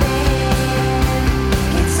something.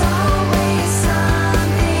 It's always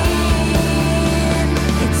something.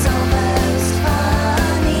 It's almost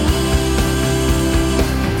funny.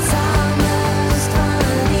 It's almost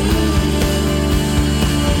funny.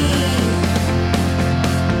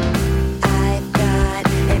 I've got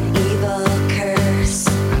an evil curse,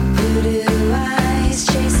 voodoo eyes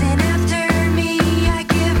chasing after me. I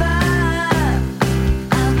give up.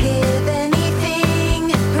 I'll give anything.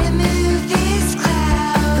 Remove this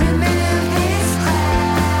cloud. Remove this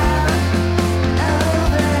cloud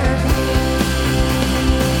over me.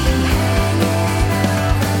 Hanging over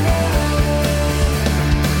me.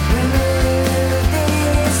 Remove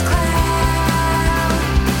this cloud.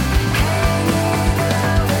 Hanging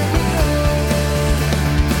over me.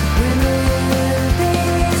 Remove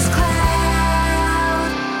this cloud.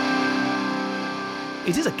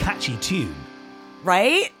 It is a catchy tune.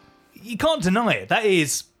 Right? You can't deny it. That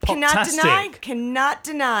is Cannot fantastic.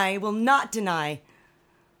 deny, will not deny.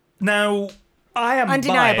 Now, I am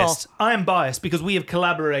Undeniable. biased. I am biased because we have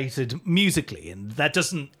collaborated musically, and that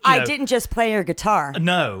doesn't. I didn't just play your guitar.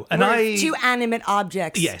 No, and We're two animate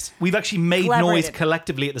objects. Yes, we've actually made noise Collaborated.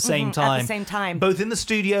 collectively at the same time. At the same time. Both in the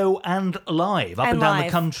studio and live, up and down the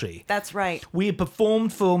live. country. That's right. We have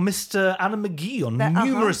performed for Mr. Adam McGee on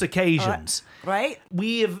numerous occasions. Right?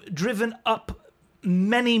 We have driven up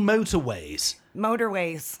many motorways.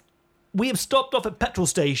 Motorways. we have stopped off at petrol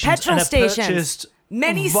stations Petrol and have stations. purchased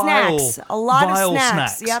Many vile, snacks. A lot of vile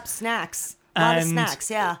snacks. Yep, snacks. A lot of And, snacks,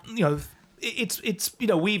 yeah. You know, it's you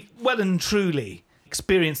know, we've well and truly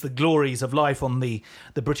experienced the glories of life on the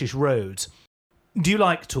British roads. Do you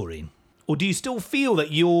like touring? Or do you still feel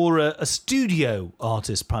that you're a studio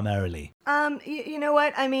artist primarily? You know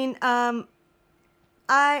what? I mean, I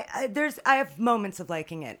have moments of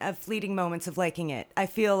liking it, of fleeting moments of liking it. I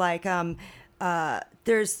feel like I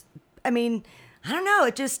mean, I don't know.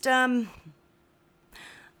 It just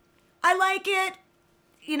I like it.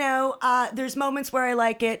 You know, there's moments where I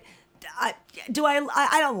like it. I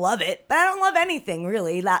don't love it, but I don't love anything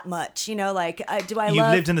really that much. You know, like do I? You've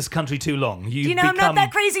love, lived in this country too long. you know, I'm not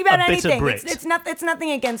that crazy about anything. Brit. It's nothing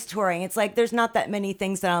against touring. It's like there's not that many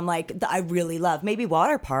things that I'm like that I really love. Maybe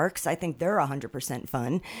water parks. I think they're 100%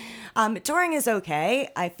 fun. Touring is okay.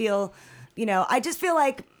 I feel, you know, I just feel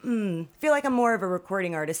like I'm more of a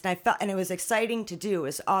recording artist, and it was exciting to do. It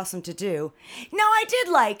was awesome to do. No, I did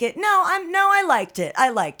like it. I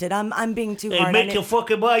liked it. I'm being too hard on it. your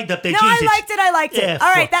fucking mind up there, No, I liked it. Yeah,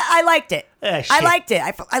 All right, fuck. I liked it. Shit. I liked it.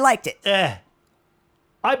 I liked it.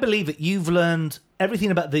 I believe that you've learned everything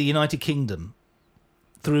about the United Kingdom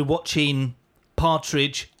through watching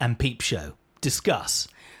Partridge and Peep Show. Discuss.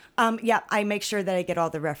 Yeah, I make sure that I get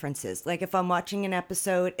all the references. Like if I'm watching an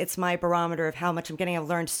episode, it's my barometer of how much I'm getting. I've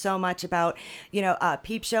learned so much about, you know,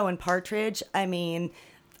 Peep Show and Partridge. I mean,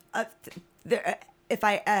 the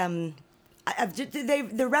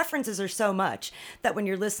references are so much that when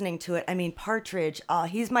you're listening to it, I mean, Partridge,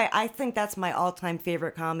 I think that's my all-time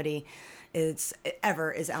favorite comedy is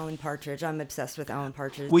Alan Partridge. I'm obsessed with Alan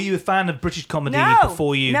Partridge. Were you a fan of British comedy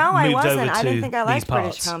before you I moved wasn't. over to I didn't think I liked these parts?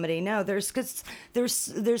 British comedy. No, there's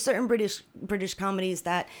certain British comedies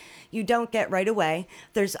that you don't get right away.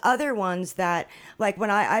 There's other ones that, like when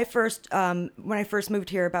I first moved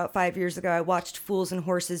here about 5 years ago, I watched Fools and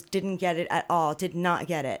Horses. Didn't get it at all. Did not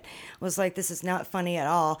get it. Was like, this is not funny at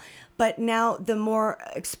all. But now the more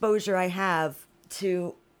exposure I have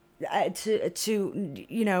to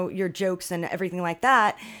you know, your jokes and everything like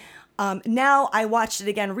that. Now I watched it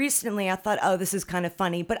again recently. I thought, oh, this is kind of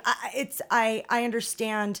funny, but I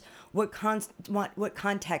understand what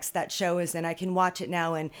context that show is in. I can watch it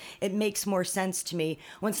now, and it makes more sense to me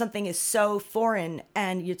when something is so foreign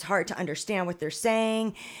and it's hard to understand what they're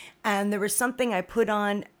saying. And there was something I put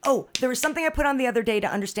on. Oh, there was something I put on the other day to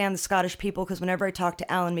understand the Scottish people, because whenever I talk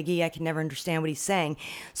to Alan McGee, I can never understand what he's saying.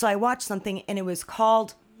 So I watched something, and it was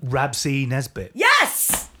called Rabsy Nesbitt.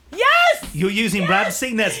 Yes! You're using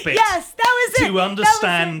Rabsy Nesbitt. Yes, that was it. To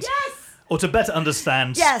understand, That was it. Yes. or to better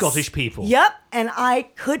understand Scottish people. Yep, and I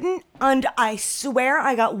couldn't. I swear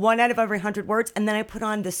I got 1 out of every 100 words, and then I put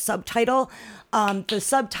on the subtitle. Link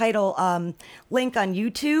on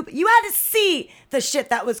YouTube. You had to see the shit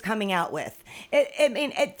that was coming out with.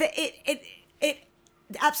 It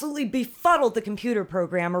absolutely befuddled the computer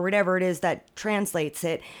program or whatever it is that translates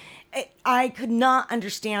it. I could not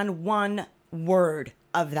understand one word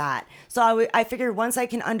of that. So I figured once I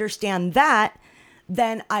can understand that,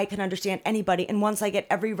 then I can understand anybody. And once I get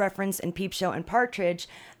every reference in Peep Show and Partridge,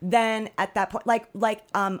 then at that point, I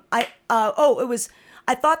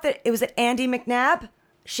thought that it was at Andy McNabb,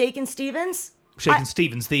 Shakin' Stevens.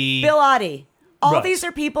 Stevens, the Bill Oddie. All Right. these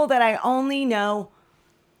are people that I only know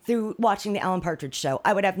through watching the Alan Partridge show.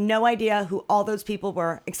 I would have no idea who all those people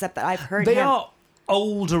were, except that I've heard They him. are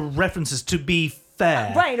older references, to be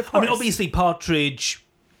fair. Right, of I mean, course. obviously, Partridge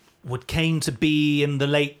came to be in the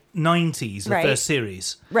late 90s, the Right. first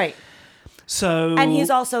series. Right. So, And he's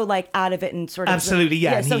also like out of it and sort of Absolutely,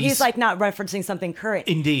 yeah, and so he's- he's like not referencing something current.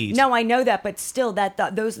 Indeed. No, I know that, but still,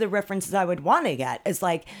 those are the references I would want to get. Is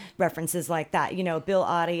like references like that. You know, Bill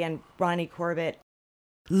Oddie and Ronnie Corbett.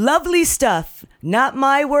 Lovely stuff. Not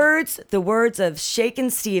my words. The words of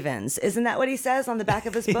Shakin' Stevens. Isn't that what he says on the back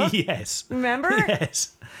of his book? yes. Remember?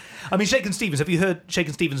 Yes. I mean, Shakin' Stevens, have you heard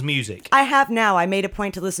Shakin' Stevens' music? I have now. I made a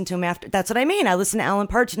point to listen to him after. That's what I mean. I listen to Alan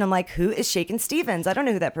Partridge and I'm like, who is Shakin' Stevens? I don't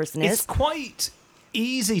know who that person is. It's quite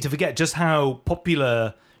easy to forget just how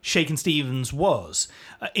popular Shakin' Stevens was.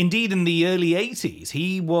 Indeed, in the early 80s,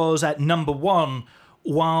 he was at number one,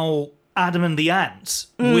 while Adam and the Ants,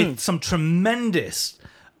 with some tremendous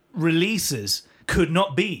releases, could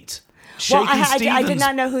not beat Well, Shakin' Stevens. I did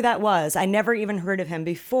not know who that was. I never even heard of him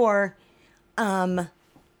before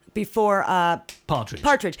Partridge.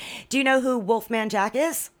 Partridge. Do you know who Wolfman Jack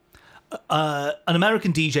is? An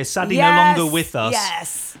American DJ, sadly Yes, no longer with us,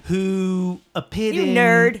 yes. who appeared You in...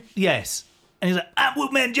 nerd. Yes. And he's like, I'm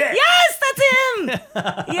Wolfman Jack. Yes, that's him.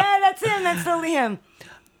 Yeah, that's him. That's totally him.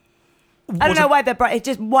 I don't know why that brought... It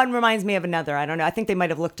just... One reminds me of another. I don't know. I think they might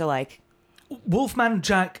have looked alike. Wolfman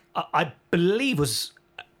Jack, I believe, was,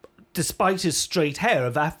 despite his straight hair,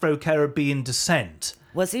 of Afro-Caribbean descent.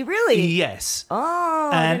 Was he really? Yes. Oh,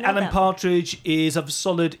 I And didn't know Alan that. Partridge is of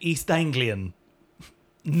solid East Anglian,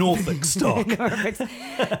 Norfolk stock.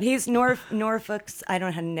 He's Norfolk's. I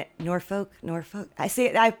don't know how Norfolk. I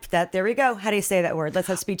say it. There we go. How do you say that word? Let's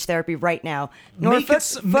have speech therapy right now. Norfolk.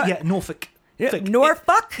 Norfolk.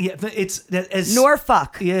 Norfolk. Yeah, it's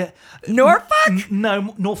Norfolk. Yeah. Norfolk.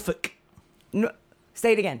 No, Norfolk.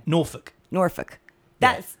 Say it again. Norfolk. Norfolk.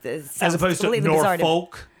 That's As opposed to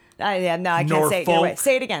Norfolk. Yeah, no, I can't say it. You're right. Norfolk.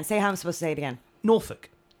 Say it again. Say how I'm supposed to say it again.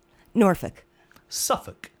 Norfolk. Norfolk.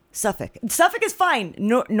 Suffolk. Suffolk. Suffolk is fine.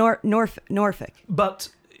 Norfolk. But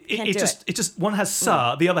Can't it do just one has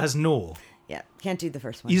sa, the other has nor. Yeah, can't do the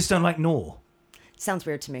first one. You just don't like nor. Sounds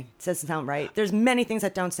weird to me. It doesn't sound right. There's many things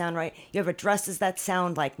that don't sound right. You have addresses that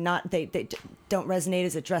sound like not, they don't resonate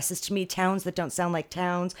as addresses to me. Towns that don't sound like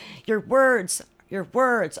towns. Your words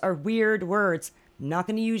are weird words. I'm not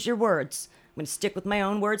going to use your words. I'm going to stick with my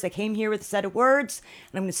own words. I came here with a set of words,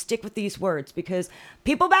 and I'm going to stick with these words because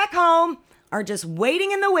people back home are just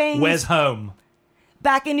waiting in the wings. Where's home?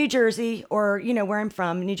 Back in New Jersey, or, you know, where I'm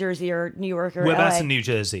from, New Jersey or New York or Whereabouts LA. in New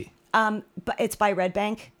Jersey? But it's by Red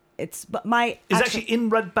Bank. It's but my Is it actually in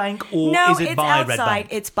Red Bank or no, is it it's by outside. Red Bank?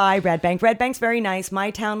 It's by Red Bank. Red Bank's very nice.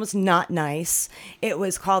 My town was not nice. It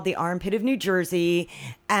was called the Armpit of New Jersey,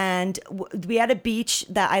 and we had a beach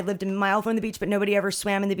that I lived a mile from the beach, but nobody ever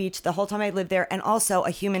swam in the beach the whole time I lived there. And also,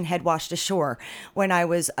 a human head washed ashore when I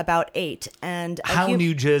was about 8. And How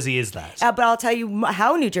New Jersey is that? but I'll tell you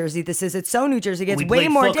how New Jersey this is. It's so New Jersey. It gets We way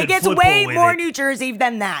played more. fucking It gets football way with more it. New Jersey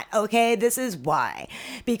than that. Okay, this is why.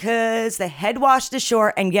 Because the head washed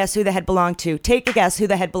ashore, and guess who the head belonged to? Take a guess who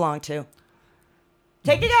the head belonged to.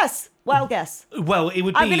 Take a guess. Wild guess. Well, it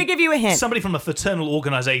would be. I'm gonna give you a hint. Somebody from a fraternal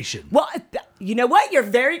organization. Well, you know what? You're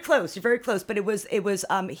very close. You're very close. But it was. He was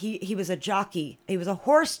a jockey. He was a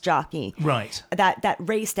horse jockey. Right. That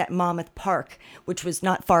raced at Monmouth Park, which was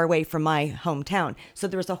not far away from my hometown. So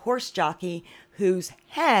there was a horse jockey whose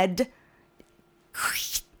head.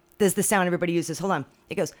 There's the sound everybody uses. Hold on.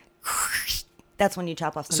 It goes. That's when you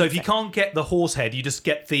chop off. So if you can't get the horse head, you just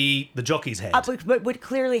get the jockey's head. But what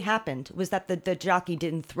clearly happened was that the jockey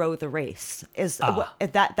didn't throw the race.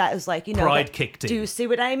 That was like, you know, Pride kicked in. Do you see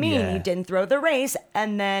what I mean? Yeah. He didn't throw the race,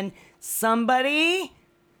 and then somebody's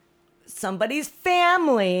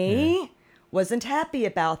family wasn't happy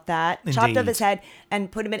about that. Chopped Indeed. off his head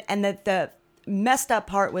and put him in. And the messed up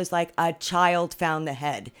part was like a child found the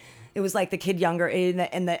head. It was like the kid younger in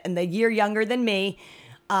the year younger than me.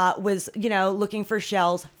 Was, you know, looking for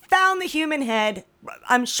shells, found the human head,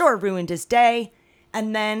 I'm sure ruined his day.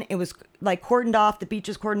 And then it was like cordoned off. The beach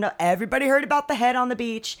was cordoned off. Everybody heard about the head on the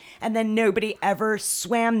beach. And then nobody ever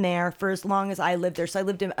swam there for as long as I lived there. So I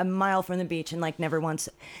lived a mile from the beach and like never once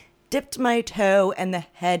dipped my toe in the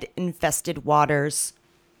head infested waters.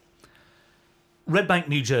 Red Bank,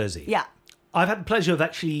 New Jersey. Yeah. I've had the pleasure of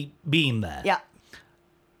actually being there. Yeah.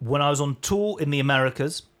 When I was on tour in the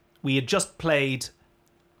Americas, we had just played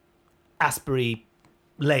Asbury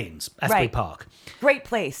Right. Park. Great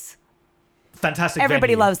place. Fantastic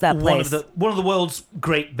Everybody venue. loves that place. One of the world's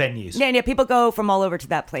great venues. Yeah. People go from all over to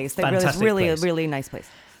that place. It's Fantastic really place. a really nice place.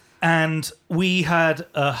 And we had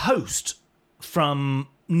a host from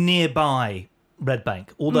nearby Red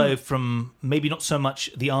Bank, although from maybe not so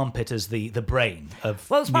much the armpit as the brain of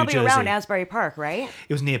Well, it was New probably Jersey. around Asbury Park, right?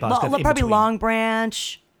 It was nearby. It was kind of in Probably between. Long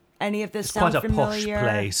Branch. Any of this It's sound quite a familiar? posh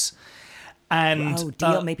place. And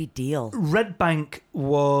Maybe Deal. Red Bank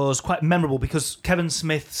was quite memorable because Kevin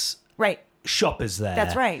Smith's Right. shop is there.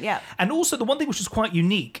 That's right, yeah. And also the one thing which was quite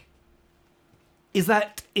unique is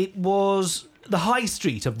that it was the high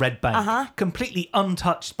street of Red Bank, completely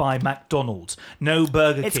untouched by McDonald's. No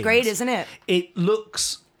Burger Kings. It's great, isn't it? It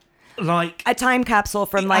looks like A time capsule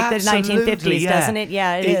from like the Absolutely, 1950s, yeah. doesn't it?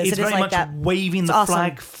 Yeah, it is. It's It is very like much that. waving It's the awesome.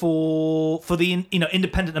 flag for the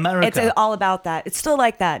independent America. It's all about that. It's still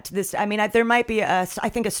like that. There might be I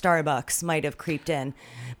think a Starbucks might have creeped in.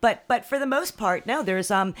 But for the most part, no, there's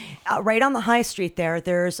right on the high street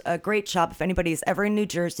there's a great shop if anybody's ever in New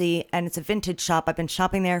Jersey, and it's a vintage shop. I've been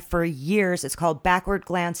shopping there for years. It's called Backward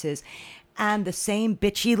Glances. And the same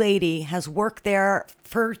bitchy lady has worked there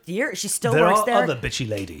for years. She still there works are there. other bitchy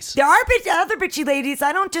ladies. There are other bitchy ladies.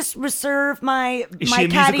 I don't just reserve my Is my she a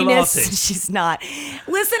musical cattiness. artist? She's not.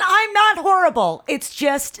 Listen, I'm not horrible. It's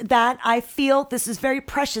just that I feel this is very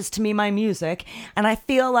precious to me, my music, and I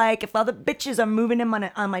feel like if other bitches are moving in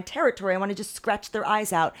on my territory, I want to just scratch their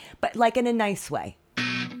eyes out, but like in a nice way.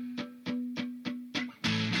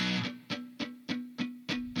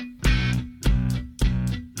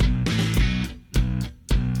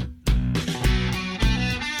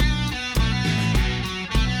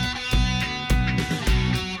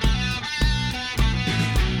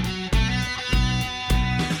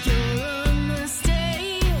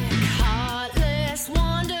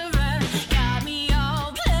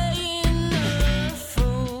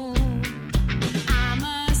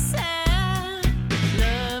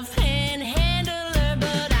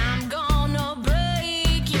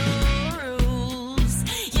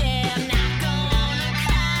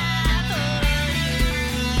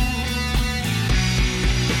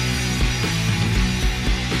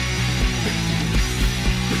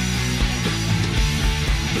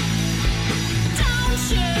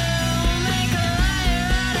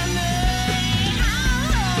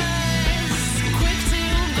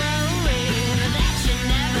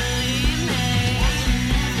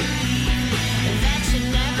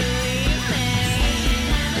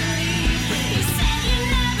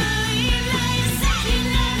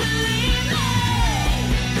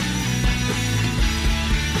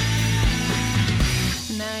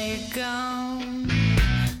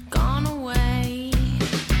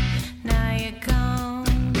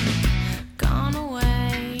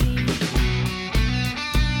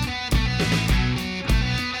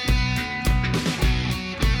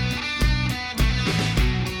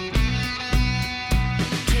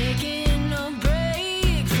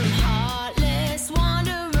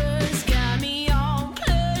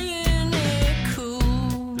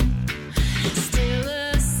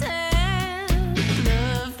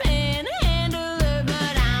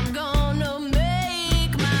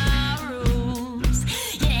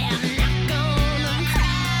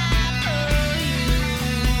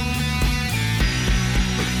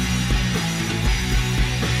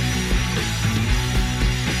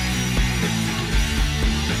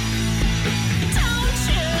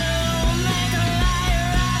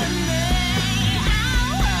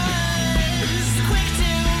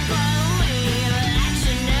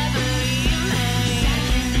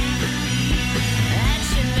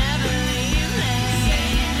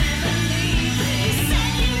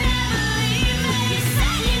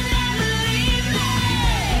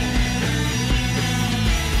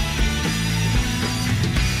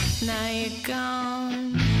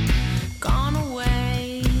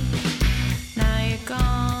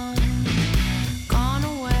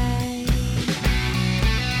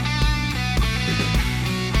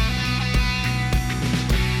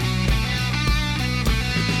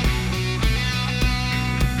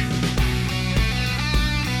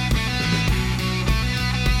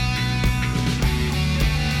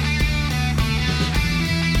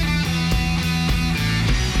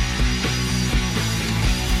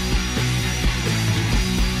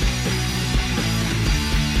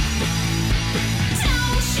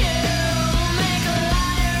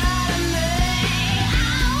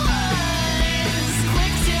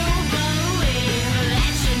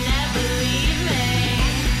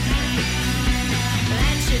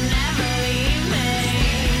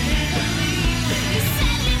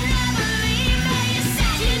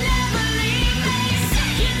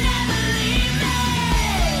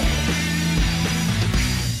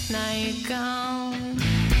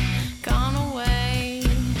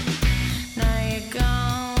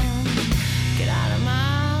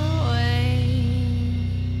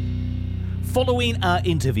 Following our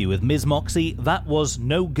interview with Ms. Moxy, that was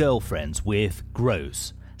No Girlfriends with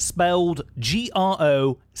Gross, spelled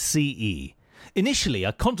Groce. Initially,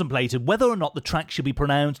 I contemplated whether or not the track should be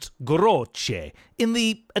pronounced Groce in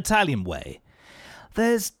the Italian way.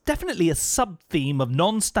 There's definitely a sub-theme of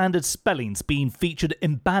non-standard spellings being featured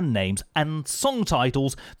in band names and song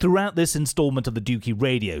titles throughout this instalment of the Dukey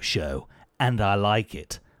radio show, and I like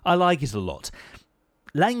it. I like it a lot.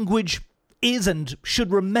 Language is and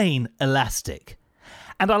should remain elastic.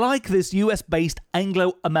 And I like this US-based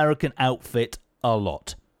Anglo-American outfit a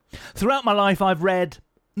lot. Throughout my life I've read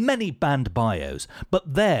many band bios,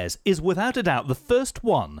 but theirs is without a doubt the first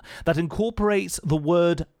one that incorporates the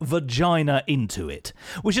word vagina into it,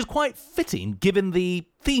 which is quite fitting given the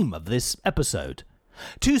theme of this episode.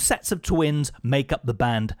 Two sets of twins make up the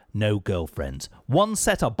band No Girlfriends. One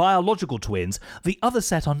set are biological twins, the other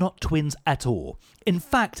set are not twins at all. In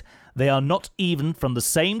fact, they are not even from the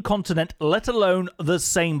same continent, let alone the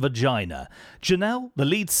same vagina. Janelle, the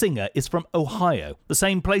lead singer, is from Ohio, the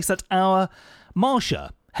same place that our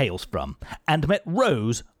Marsha hails from, and met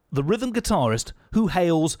Rose, the rhythm guitarist, who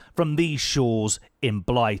hails from these shores in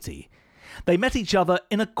Blighty. They met each other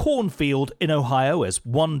in a cornfield in Ohio, as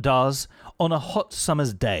one does, on a hot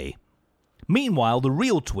summer's day. Meanwhile, the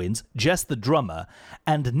real twins, Jess the drummer,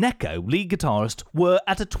 and Neko, lead guitarist, were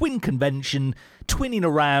at a twin convention, twinning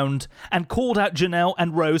around, and called out Janelle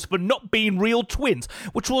and Rose for not being real twins,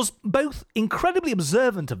 which was both incredibly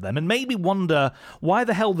observant of them and made me wonder why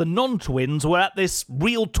the hell the non-twins were at this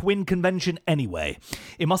real twin convention anyway.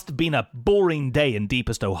 It must have been a boring day in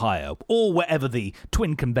deepest Ohio, or wherever the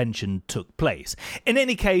twin convention took place. In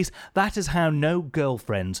any case, that is how No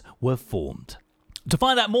Girlfriends were formed. To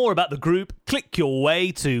find out more about the group, click your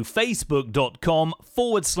way to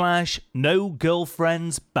facebook.com/No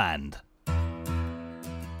Girlfriends Band. I'm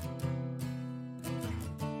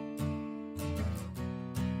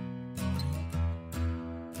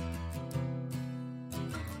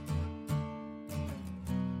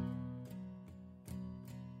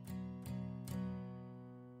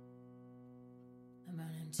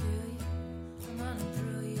running to you, I'm running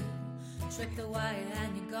through you. Trick the wire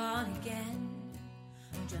and you're gone again.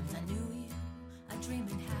 Dreams I knew you, I dream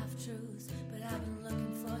in half-truths, but I've been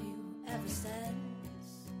looking for you ever since.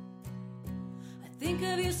 I think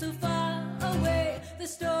of you so far away, the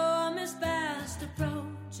storm is fast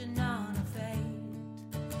approaching on a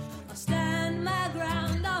fade. I'll stand my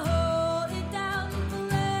ground, I'll hold it down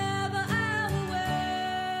forever, I will wait.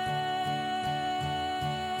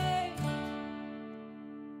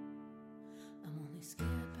 I'm only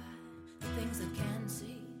scared by the things I can't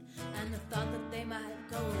see, and the thought that they might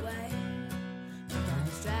go away. My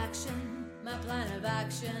distraction, my plan of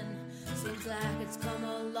action, seems like it's come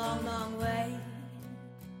a long, long way.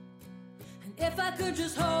 And if I could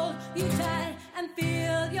just hold you tight and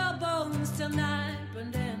feel your bones till night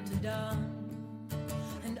burned into dawn,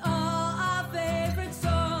 and all our favorite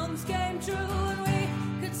songs came true and we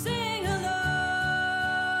could sing alone.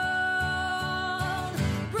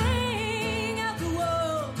 Bring out the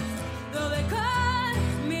wolves, though they caught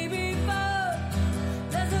me before.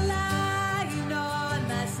 There's a lion on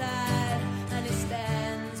my side, and he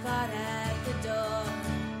stands guard at the door.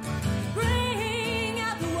 Bring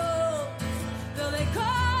out the wolves, though they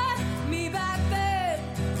caught me back then.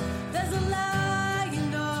 There's a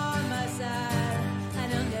lion on my side,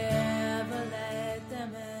 and I'll never let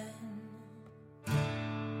them in.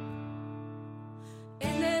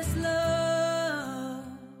 In this love,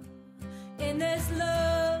 in this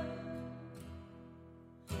love,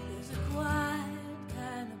 there's a quiet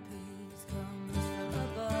kind of peace comes from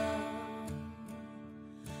above.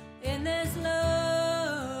 In this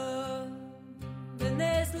love, in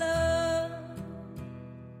this love,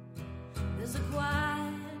 there's a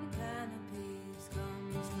quiet kind of peace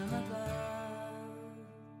comes from above.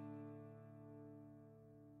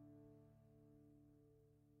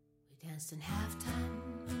 We danced in halftime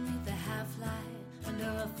beneath the half-light under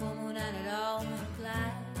a full moon, and it all went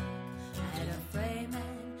black. I had a frame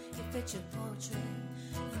and it fit your portrait,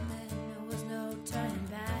 and then there was no turning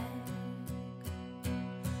back.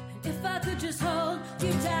 And if I could just hold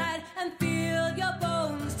you tight and feel your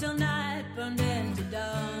bones till night burned into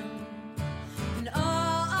dawn, and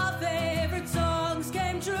all our favorite songs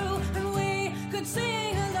came true and we could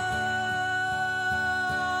sing along.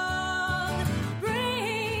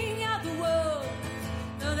 Bring out the wolves,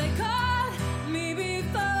 though they caught me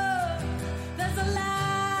before. There's a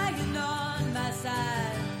lion on my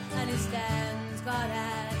side, and he stands guard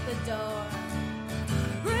at the door.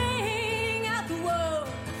 Bring out the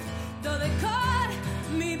wolves, though they caught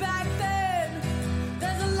me back then.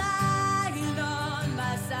 There's a lion on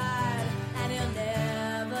my side, and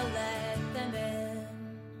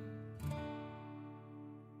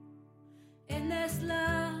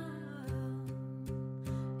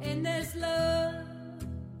this love,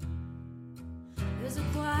 there's a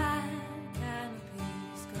quiet kind of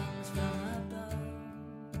peace comes from above.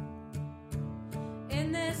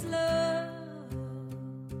 In this love,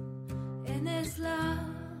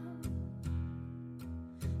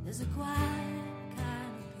 there's a quiet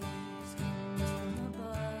kind of peace comes from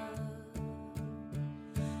above.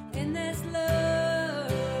 In this love,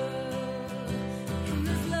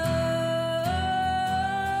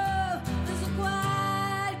 there's a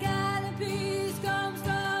quiet kind of peace comes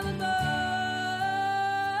from above.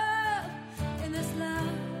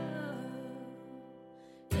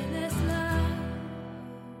 In this love,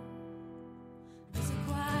 there's a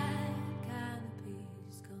quiet kind of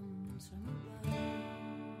peace comes from above.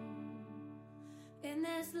 In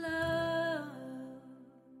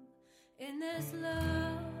this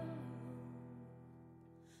love,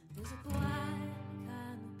 there's a quiet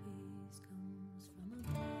kind of peace comes from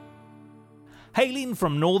above. Hailing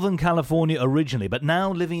from Northern California originally, but now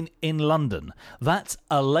living in London, that's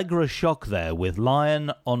Allegra Shock there with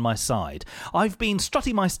Lion on My Side. I've been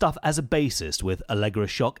strutting my stuff as a bassist with Allegra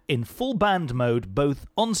Shock in full band mode, both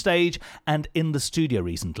on stage and in the studio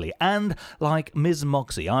recently. And like Ms.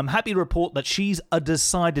 Moxy, I'm happy to report that she's a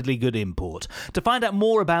decidedly good import. To find out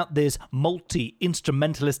more about this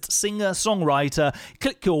multi-instrumentalist singer-songwriter,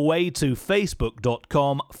 click your way to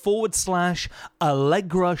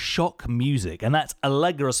facebook.com/Allegra Shock Music. And that's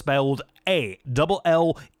Allegra spelled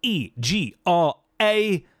A-L-L-E-G-R-A,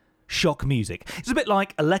 Shock Music. It's a bit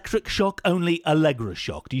like Electric Shock, only Allegra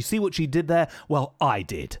Shock. Do you see what she did there? Well, I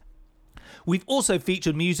did. We've also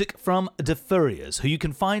featured music from Deux Furieuses, who you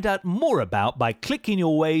can find out more about by clicking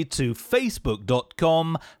your way to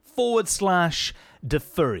facebook.com/Deux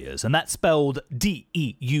Furieuses. And that's spelled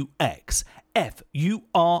DEUXFURIEUSES.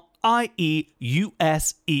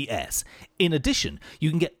 In addition,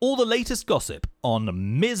 you can get all the latest gossip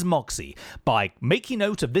on Ms. Moxy by making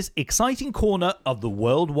note of this exciting corner of the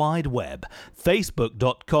World Wide Web.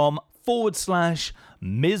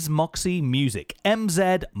 Facebook.com/Ms. Moxy Music.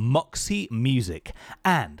 MZ Moxy Music.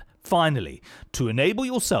 And finally, to enable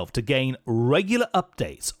yourself to gain regular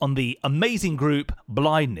updates on the amazing group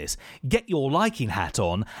Blindness, get your liking hat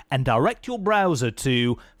on and direct your browser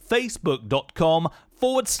to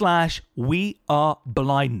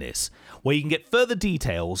facebook.com/WeAreBlindness, where you can get further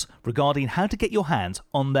details regarding how to get your hands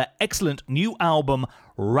on their excellent new album,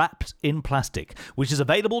 Wrapped in Plastic, which is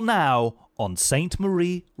available now on Saint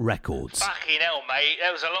Marie Records. Fucking hell, mate.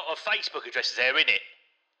 There was a lot of Facebook addresses there, innit?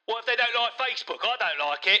 What if they don't like Facebook? I don't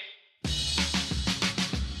like it.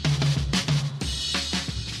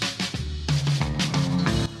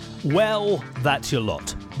 Well, that's your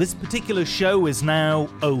lot. This particular show is now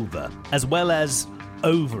over, as well as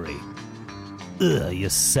ovary.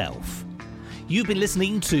 Yourself. You've been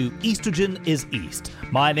listening to Oestrogen is East.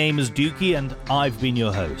 My name is Dukey and I've been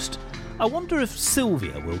your host. I wonder if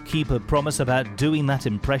Sylvia will keep her promise about doing that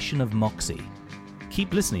impression of Moxy.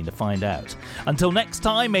 Keep listening to find out. Until next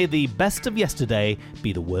time, may the best of yesterday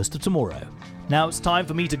be the worst of tomorrow. Now it's time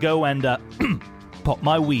for me to go and pop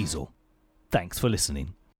my weasel. Thanks for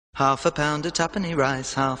listening. Half a pound of tuppenny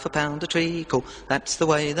rice, half a pound of treacle. That's the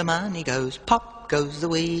way the money goes. Pop goes the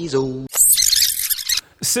weasel.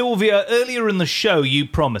 Sylvia, earlier in the show, you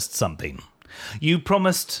promised something. You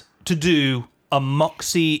promised to do a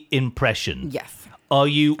Moxy impression. Yes. Are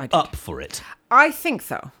you up for it? I think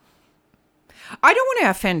so. I don't want to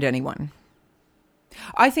offend anyone.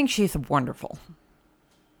 I think she's wonderful.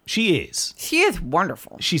 She is. She is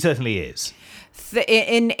wonderful. She certainly is.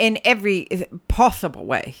 In every possible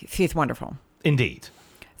way, she's wonderful. Indeed.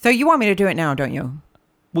 So you want me to do it now, don't you?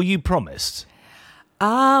 Well, you promised.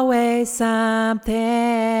 Always something,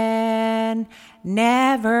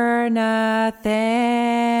 never nothing.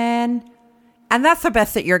 And that's the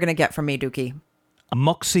best that you're going to get from me, Dukey.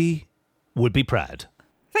 Moxy would be proud.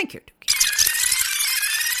 Thank you, Dukey.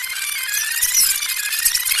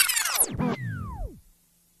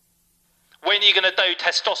 When are you going to do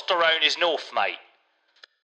Testosterone is North, mate?